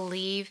have to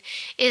believe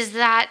is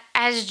that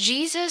as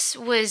Jesus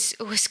was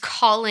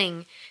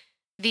calling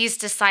these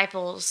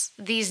disciples,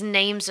 these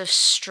names of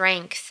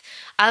strength,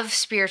 of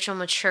spiritual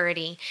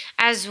maturity,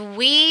 as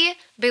we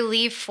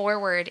believe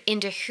forward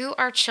into who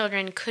our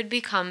children could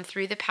become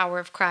through the power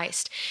of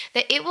Christ,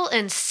 that it will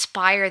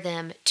inspire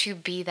them to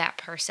be that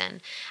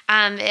person.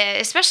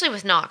 Especially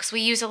with Knox, we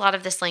use a lot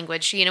of this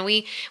language. You know,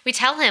 we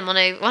tell him on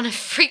a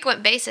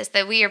frequent basis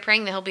that we are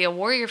praying that he'll be a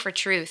warrior for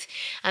truth,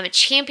 a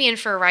champion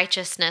for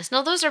righteousness.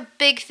 Now, those are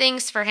big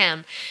things for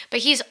him, but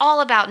he's all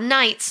about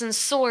knights and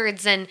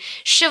swords and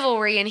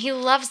chivalry, and he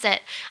loves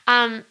it.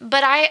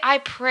 But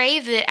I pray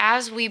that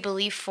as we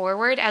believe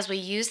forward, as we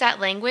use that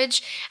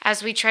language,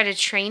 as we try to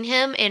train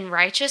him in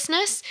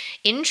righteousness,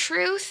 in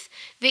truth,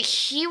 that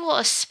he will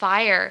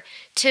aspire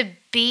to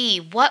be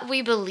what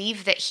we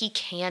believe that he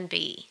can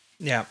be.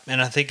 Yeah,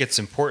 and I think it's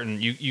important.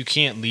 You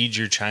can't lead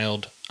your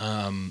child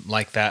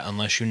like that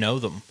unless you know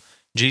them.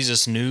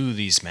 Jesus knew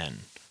these men.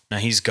 Now,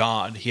 he's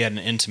God. He had an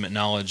intimate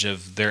knowledge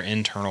of their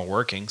internal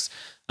workings.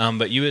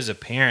 But you as a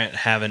parent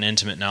have an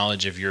intimate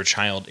knowledge of your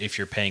child if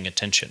you're paying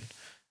attention.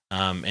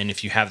 And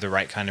if you have the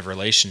right kind of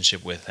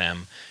relationship with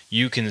them,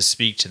 you can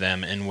speak to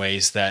them in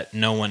ways that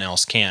no one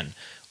else can.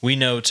 We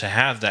know to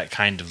have that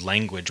kind of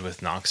language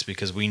with Knox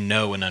because we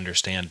know and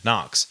understand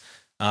Knox.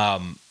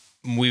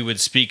 We would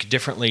speak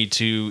differently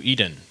to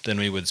Eden than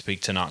we would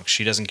speak to Knox.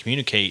 She doesn't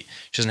communicate.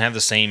 She doesn't have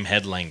the same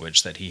head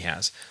language that he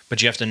has.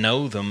 But you have to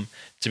know them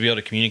to be able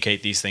to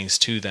communicate these things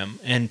to them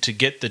and to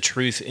get the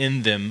truth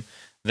in them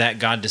that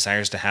God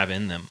desires to have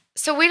in them.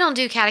 So we don't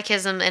do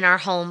catechism in our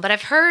home, but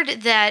I've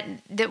heard that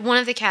one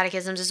of the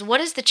catechisms is, what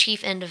is the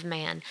chief end of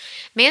man?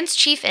 Man's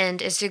chief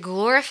end is to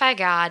glorify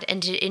God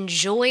and to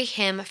enjoy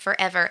him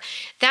forever.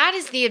 That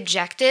is the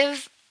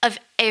objective of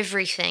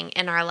everything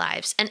in our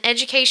lives. And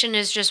education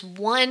is just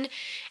one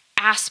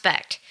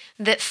aspect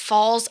that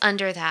falls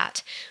under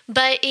that.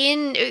 But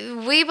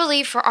we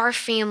believe for our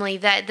family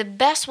that the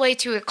best way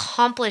to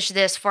accomplish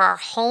this for our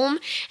home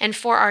and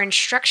for our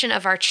instruction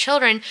of our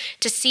children,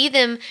 to see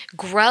them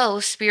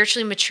grow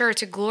spiritually mature,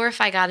 to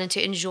glorify God and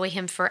to enjoy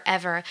him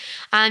forever,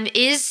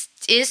 is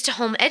to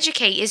home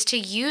educate, is to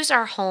use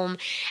our home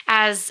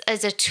as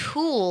a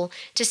tool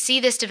to see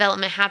this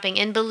development happening.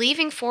 And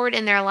believing forward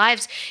in their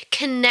lives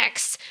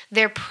connects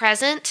their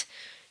present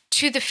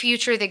to the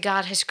future that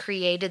God has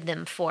created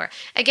them for.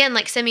 Again,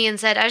 like Simeon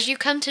said, as you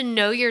come to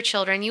know your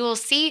children, you will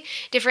see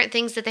different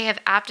things that they have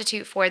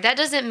aptitude for. That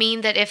doesn't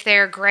mean that if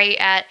they're great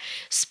at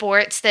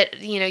sports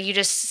that, you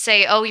just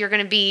say, oh, you're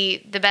going to be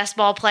the best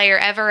ball player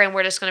ever and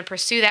we're just going to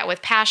pursue that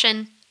with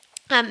passion.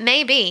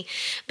 Maybe,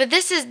 but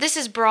this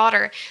is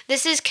broader.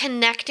 This is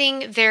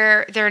connecting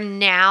their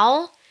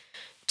now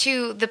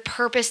to the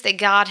purpose that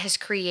God has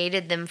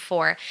created them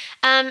for.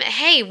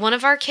 Hey, one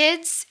of our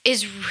kids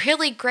is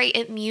really great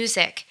at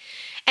music,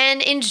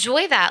 and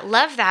enjoy that,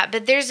 love that.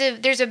 But there's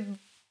a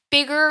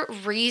bigger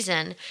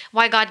reason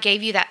why God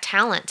gave you that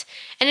talent,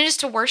 and it is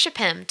to worship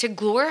him, to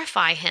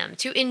glorify him,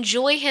 to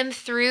enjoy him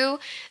through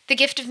the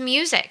gift of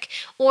music.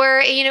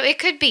 Or, it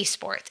could be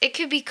sports, it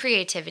could be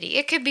creativity,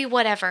 it could be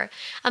whatever.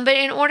 But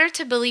in order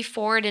to believe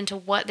forward into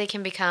what they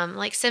can become,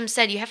 like Sim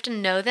said, you have to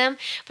know them.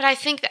 But I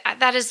think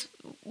that is,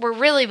 we're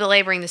really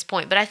belaboring this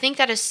point, but I think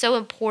that is so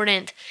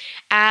important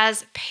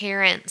as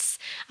parents.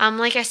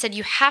 Like I said,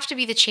 you have to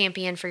be the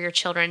champion for your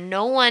children.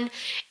 No one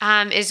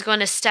is going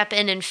to step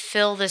in and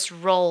fill this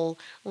role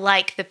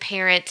like the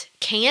parent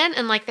can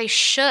and like they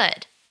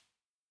should.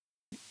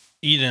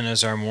 Eden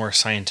is our more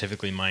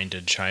scientifically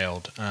minded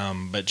child.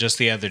 But just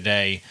the other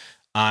day,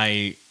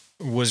 I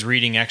was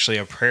reading actually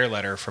a prayer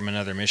letter from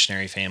another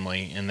missionary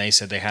family, and they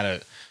said they had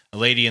a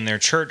lady in their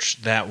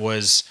church that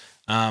was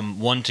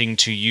wanting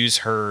to use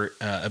her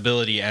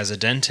ability as a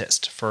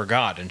dentist for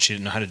God, and she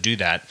didn't know how to do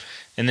that.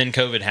 And then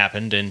COVID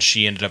happened, and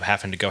she ended up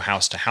having to go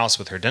house to house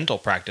with her dental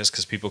practice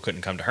because people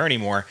couldn't come to her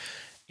anymore.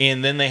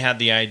 And then they had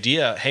the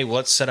idea, hey, well,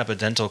 let's set up a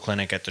dental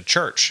clinic at the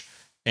church,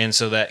 and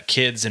so that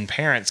kids and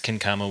parents can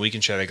come and we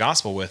can share the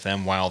gospel with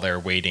them while they're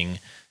waiting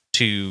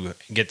to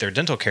get their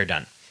dental care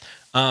done.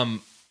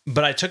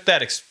 But I took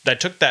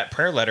that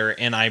prayer letter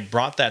and I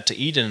brought that to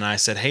Eden, and I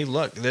said, hey,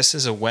 look, this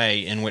is a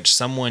way in which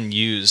someone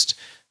used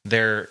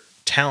their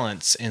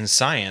talents in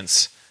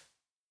science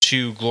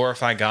to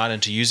glorify God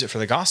and to use it for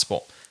the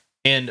gospel.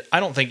 And I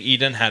don't think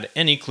Eden had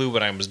any clue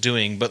what I was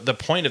doing, but the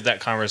point of that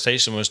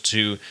conversation was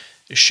to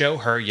show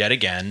her yet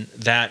again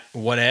that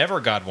whatever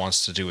God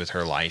wants to do with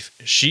her life,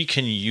 she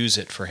can use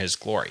it for his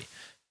glory.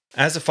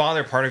 As a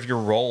father, part of your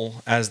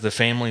role as the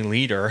family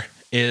leader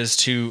is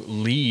to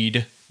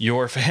lead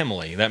your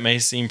family. That may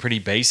seem pretty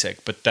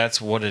basic, but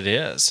that's what it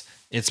is.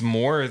 It's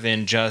more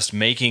than just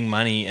making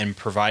money and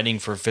providing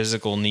for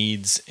physical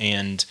needs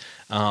and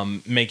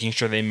making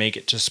sure they make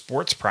it to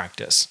sports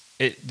practice.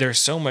 There's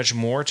so much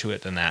more to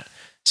it than that.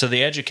 So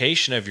the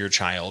education of your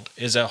child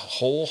is a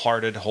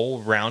wholehearted,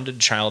 whole-rounded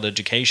child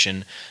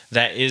education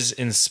that is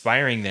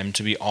inspiring them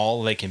to be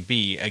all they can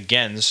be,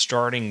 again,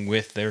 starting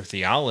with their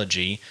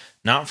theology,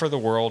 not for the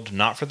world,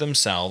 not for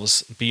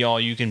themselves, be all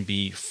you can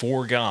be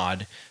for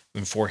God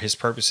and for his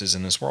purposes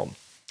in this world.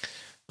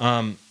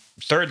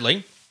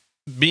 Thirdly,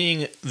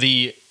 being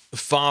the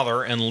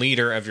father and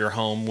leader of your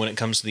home when it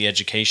comes to the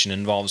education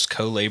involves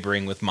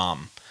co-laboring with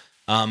mom.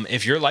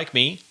 If you're like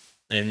me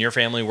and your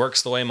family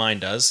works the way mine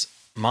does,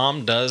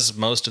 mom does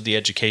most of the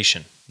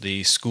education,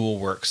 the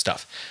schoolwork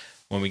stuff.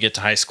 When we get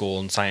to high school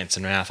and science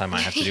and math, I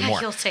might have to do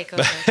more. You'll take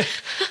over.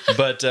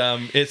 But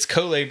it's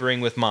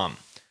co-laboring with mom.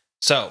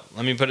 So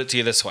let me put it to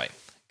you this way.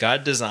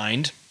 God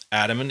designed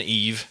Adam and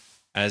Eve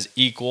as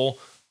equal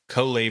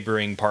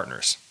co-laboring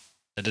partners.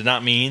 That did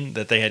not mean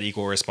that they had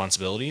equal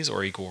responsibilities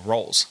or equal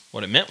roles.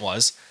 What it meant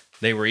was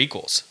they were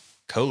equals,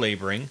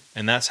 co-laboring,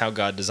 and that's how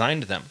God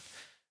designed them.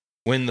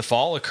 When the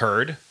fall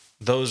occurred,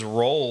 those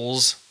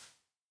roles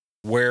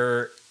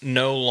were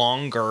no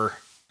longer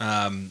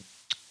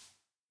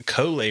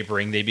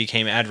co-laboring. They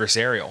became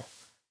adversarial,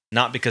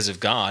 not because of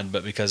God,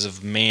 but because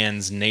of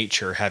man's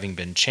nature having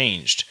been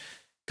changed.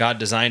 God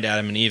designed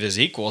Adam and Eve as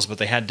equals, but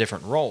they had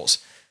different roles.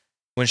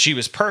 When she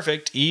was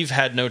perfect, Eve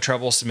had no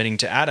trouble submitting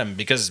to Adam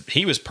because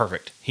he was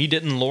perfect. He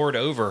didn't lord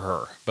over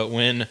her. But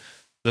when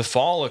the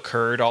fall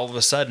occurred, all of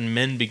a sudden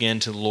men began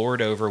to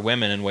lord over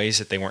women in ways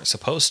that they weren't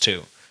supposed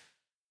to.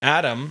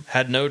 Adam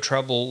had no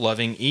trouble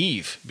loving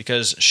Eve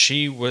because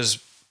she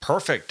was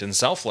perfect and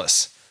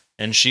selfless,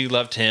 and she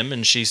loved him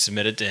and she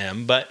submitted to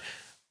him. But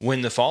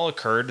when the fall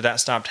occurred,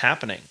 that stopped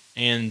happening.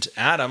 And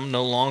Adam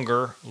no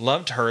longer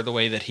loved her the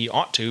way that he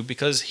ought to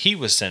because he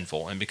was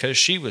sinful and because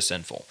she was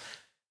sinful.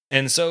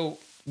 And so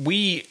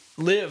we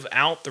live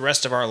out the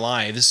rest of our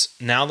lives.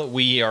 Now that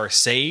we are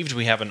saved,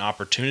 we have an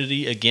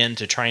opportunity again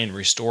to try and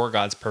restore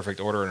God's perfect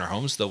order in our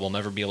homes, though we'll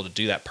never be able to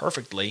do that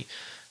perfectly.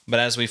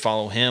 But as we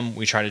follow him,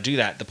 we try to do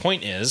that. The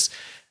point is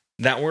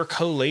that we're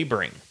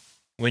co-laboring.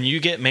 When you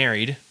get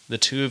married, the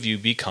two of you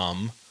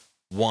become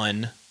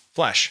one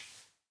flesh.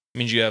 It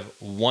means you have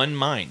one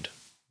mind,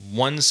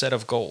 one set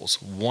of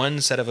goals, one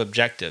set of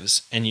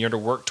objectives, and you're to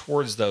work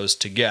towards those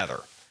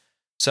together.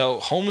 So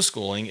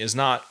homeschooling is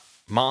not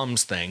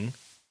mom's thing.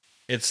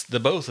 It's the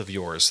both of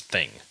yours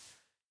thing.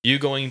 You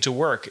going to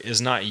work is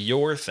not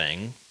your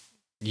thing.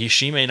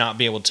 She may not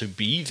be able to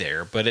be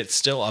there, but it's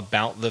still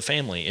about the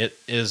family. It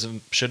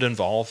should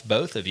involve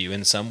both of you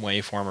in some way,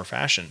 form, or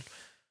fashion.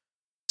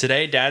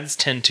 Today, dads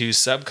tend to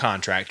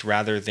subcontract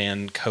rather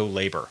than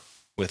co-labor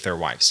with their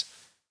wives.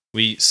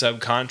 We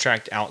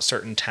subcontract out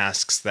certain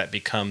tasks that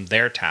become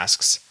their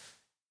tasks,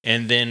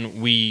 and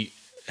then we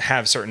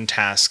have certain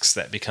tasks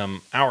that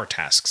become our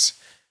tasks,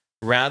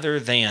 rather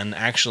than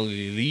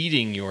actually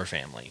leading your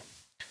family.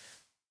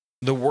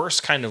 The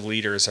worst kind of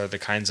leaders are the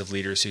kinds of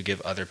leaders who give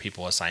other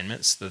people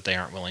assignments that they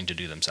aren't willing to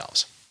do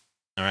themselves.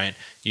 All right?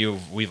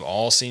 We've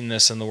all seen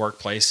this in the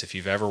workplace. If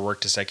you've ever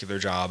worked a secular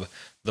job,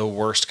 the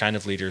worst kind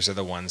of leaders are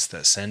the ones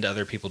that send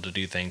other people to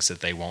do things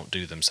that they won't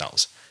do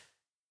themselves.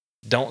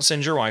 Don't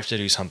send your wife to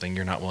do something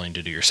you're not willing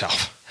to do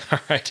yourself. All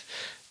right?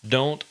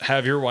 Don't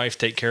have your wife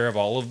take care of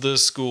all of the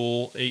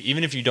school,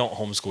 even if you don't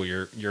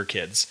homeschool your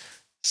kids.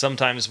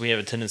 Sometimes we have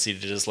a tendency to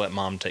just let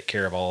mom take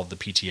care of all of the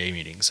PTA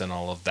meetings and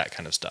all of that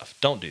kind of stuff.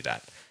 Don't do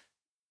that.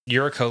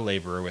 You're a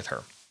co-laborer with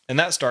her. And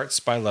that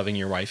starts by loving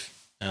your wife.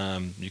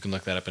 You can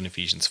look that up in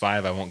Ephesians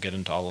 5. I won't get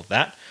into all of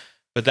that.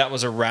 But that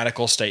was a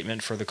radical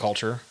statement for the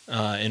culture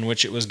in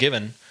which it was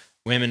given.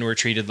 Women were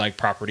treated like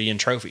property and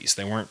trophies.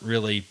 They weren't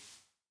really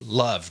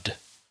loved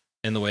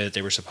in the way that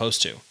they were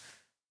supposed to.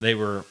 They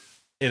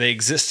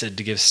existed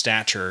to give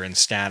stature and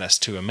status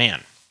to a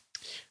man.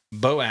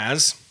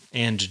 Boaz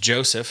and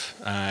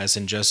Joseph, as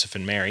in Joseph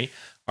and Mary,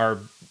 are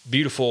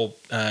beautiful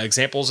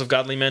examples of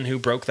godly men who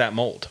broke that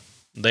mold.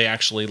 They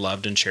actually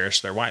loved and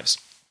cherished their wives.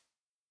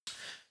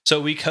 So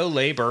we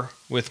co-labor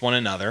with one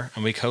another,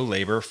 and we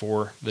co-labor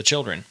for the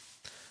children.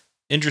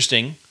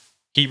 Interesting,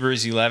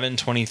 Hebrews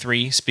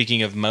 11:23,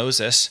 speaking of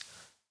Moses,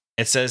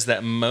 it says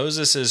that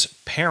Moses'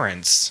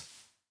 parents,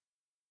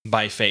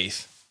 by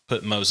faith,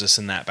 put Moses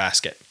in that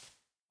basket.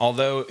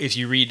 Although if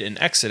you read in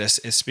Exodus,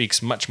 it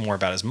speaks much more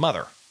about his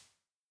mother.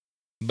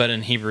 But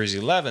in Hebrews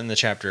 11, the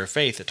chapter of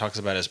faith, it talks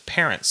about his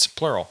parents,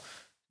 plural,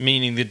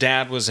 meaning the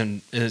dad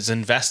is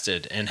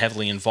invested and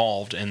heavily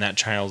involved in that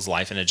child's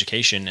life and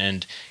education,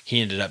 and he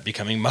ended up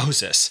becoming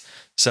Moses.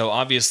 So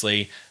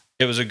obviously,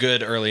 it was a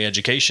good early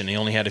education. He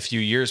only had a few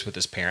years with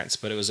his parents,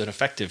 but it was an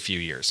effective few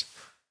years.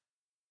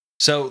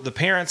 So the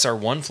parents are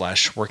one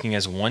flesh, working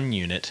as one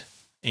unit,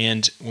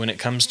 and when it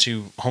comes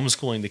to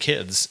homeschooling the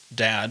kids,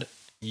 dad,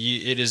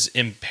 it is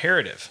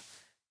imperative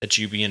that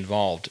you be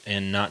involved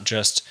in not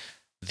just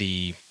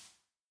the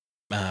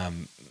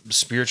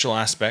spiritual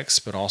aspects,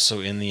 but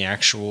also in the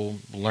actual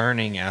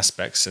learning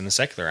aspects and the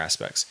secular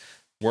aspects.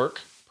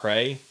 Work,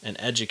 pray, and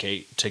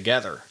educate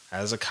together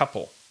as a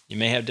couple. You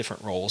may have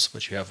different roles,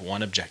 but you have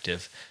one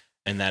objective,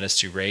 and that is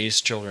to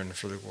raise children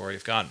for the glory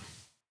of God.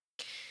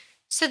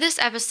 So this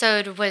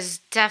episode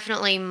was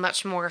definitely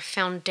much more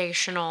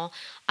foundational,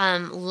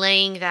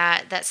 laying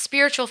that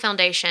spiritual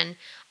foundation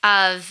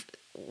of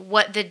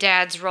what the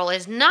dad's role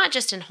is, not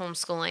just in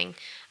homeschooling,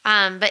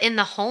 but in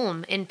the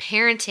home, in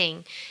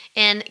parenting,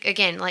 and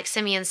again, like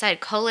Simeon said,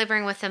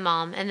 co-laboring with the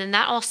mom, and then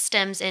that all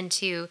stems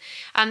into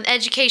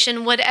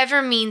education,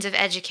 whatever means of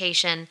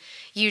education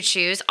you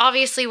choose.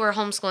 Obviously, we're a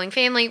homeschooling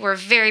family. We're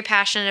very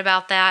passionate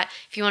about that.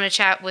 If you want to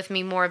chat with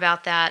me more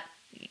about that,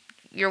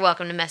 you're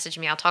welcome to message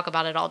me. I'll talk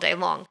about it all day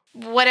long.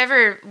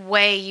 Whatever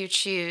way you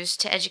choose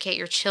to educate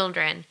your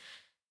children,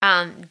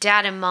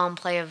 dad and mom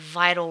play a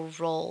vital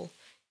role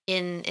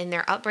in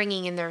their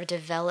upbringing, in their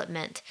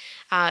development,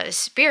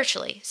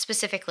 spiritually,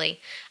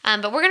 specifically.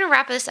 But we're going to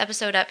wrap this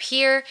episode up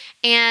here,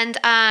 and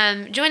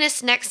join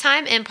us next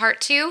time in part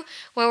 2,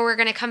 where we're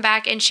going to come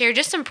back and share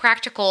just some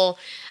practical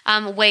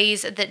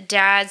ways that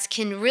dads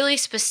can really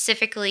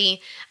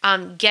specifically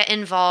get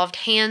involved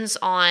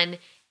hands-on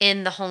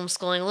in the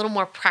homeschooling, a little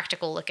more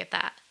practical look at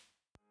that.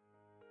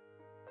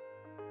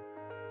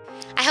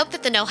 I hope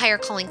that the No Higher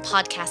Calling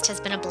podcast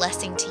has been a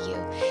blessing to you.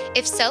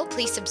 If so,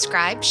 please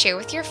subscribe, share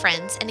with your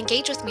friends, and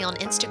engage with me on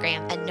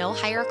Instagram at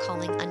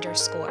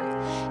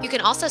 @NoHigherCalling_. You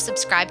can also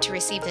subscribe to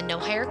receive the No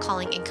Higher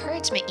Calling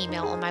encouragement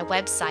email on my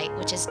website,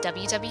 which is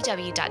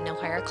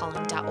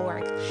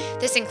www.nohighercalling.org.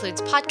 This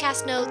includes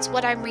podcast notes,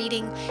 what I'm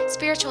reading,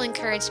 spiritual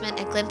encouragement,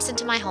 a glimpse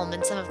into my home,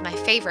 and some of my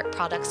favorite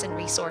products and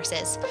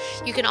resources.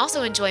 You can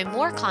also enjoy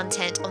more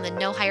content on the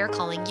No Higher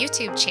Calling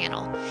YouTube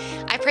channel.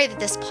 I pray that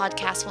this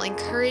podcast will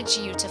encourage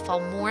you to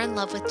fall more in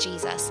love with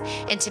Jesus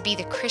and to be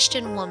the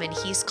Christian woman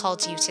He's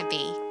called you to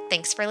be.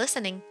 Thanks for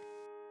listening.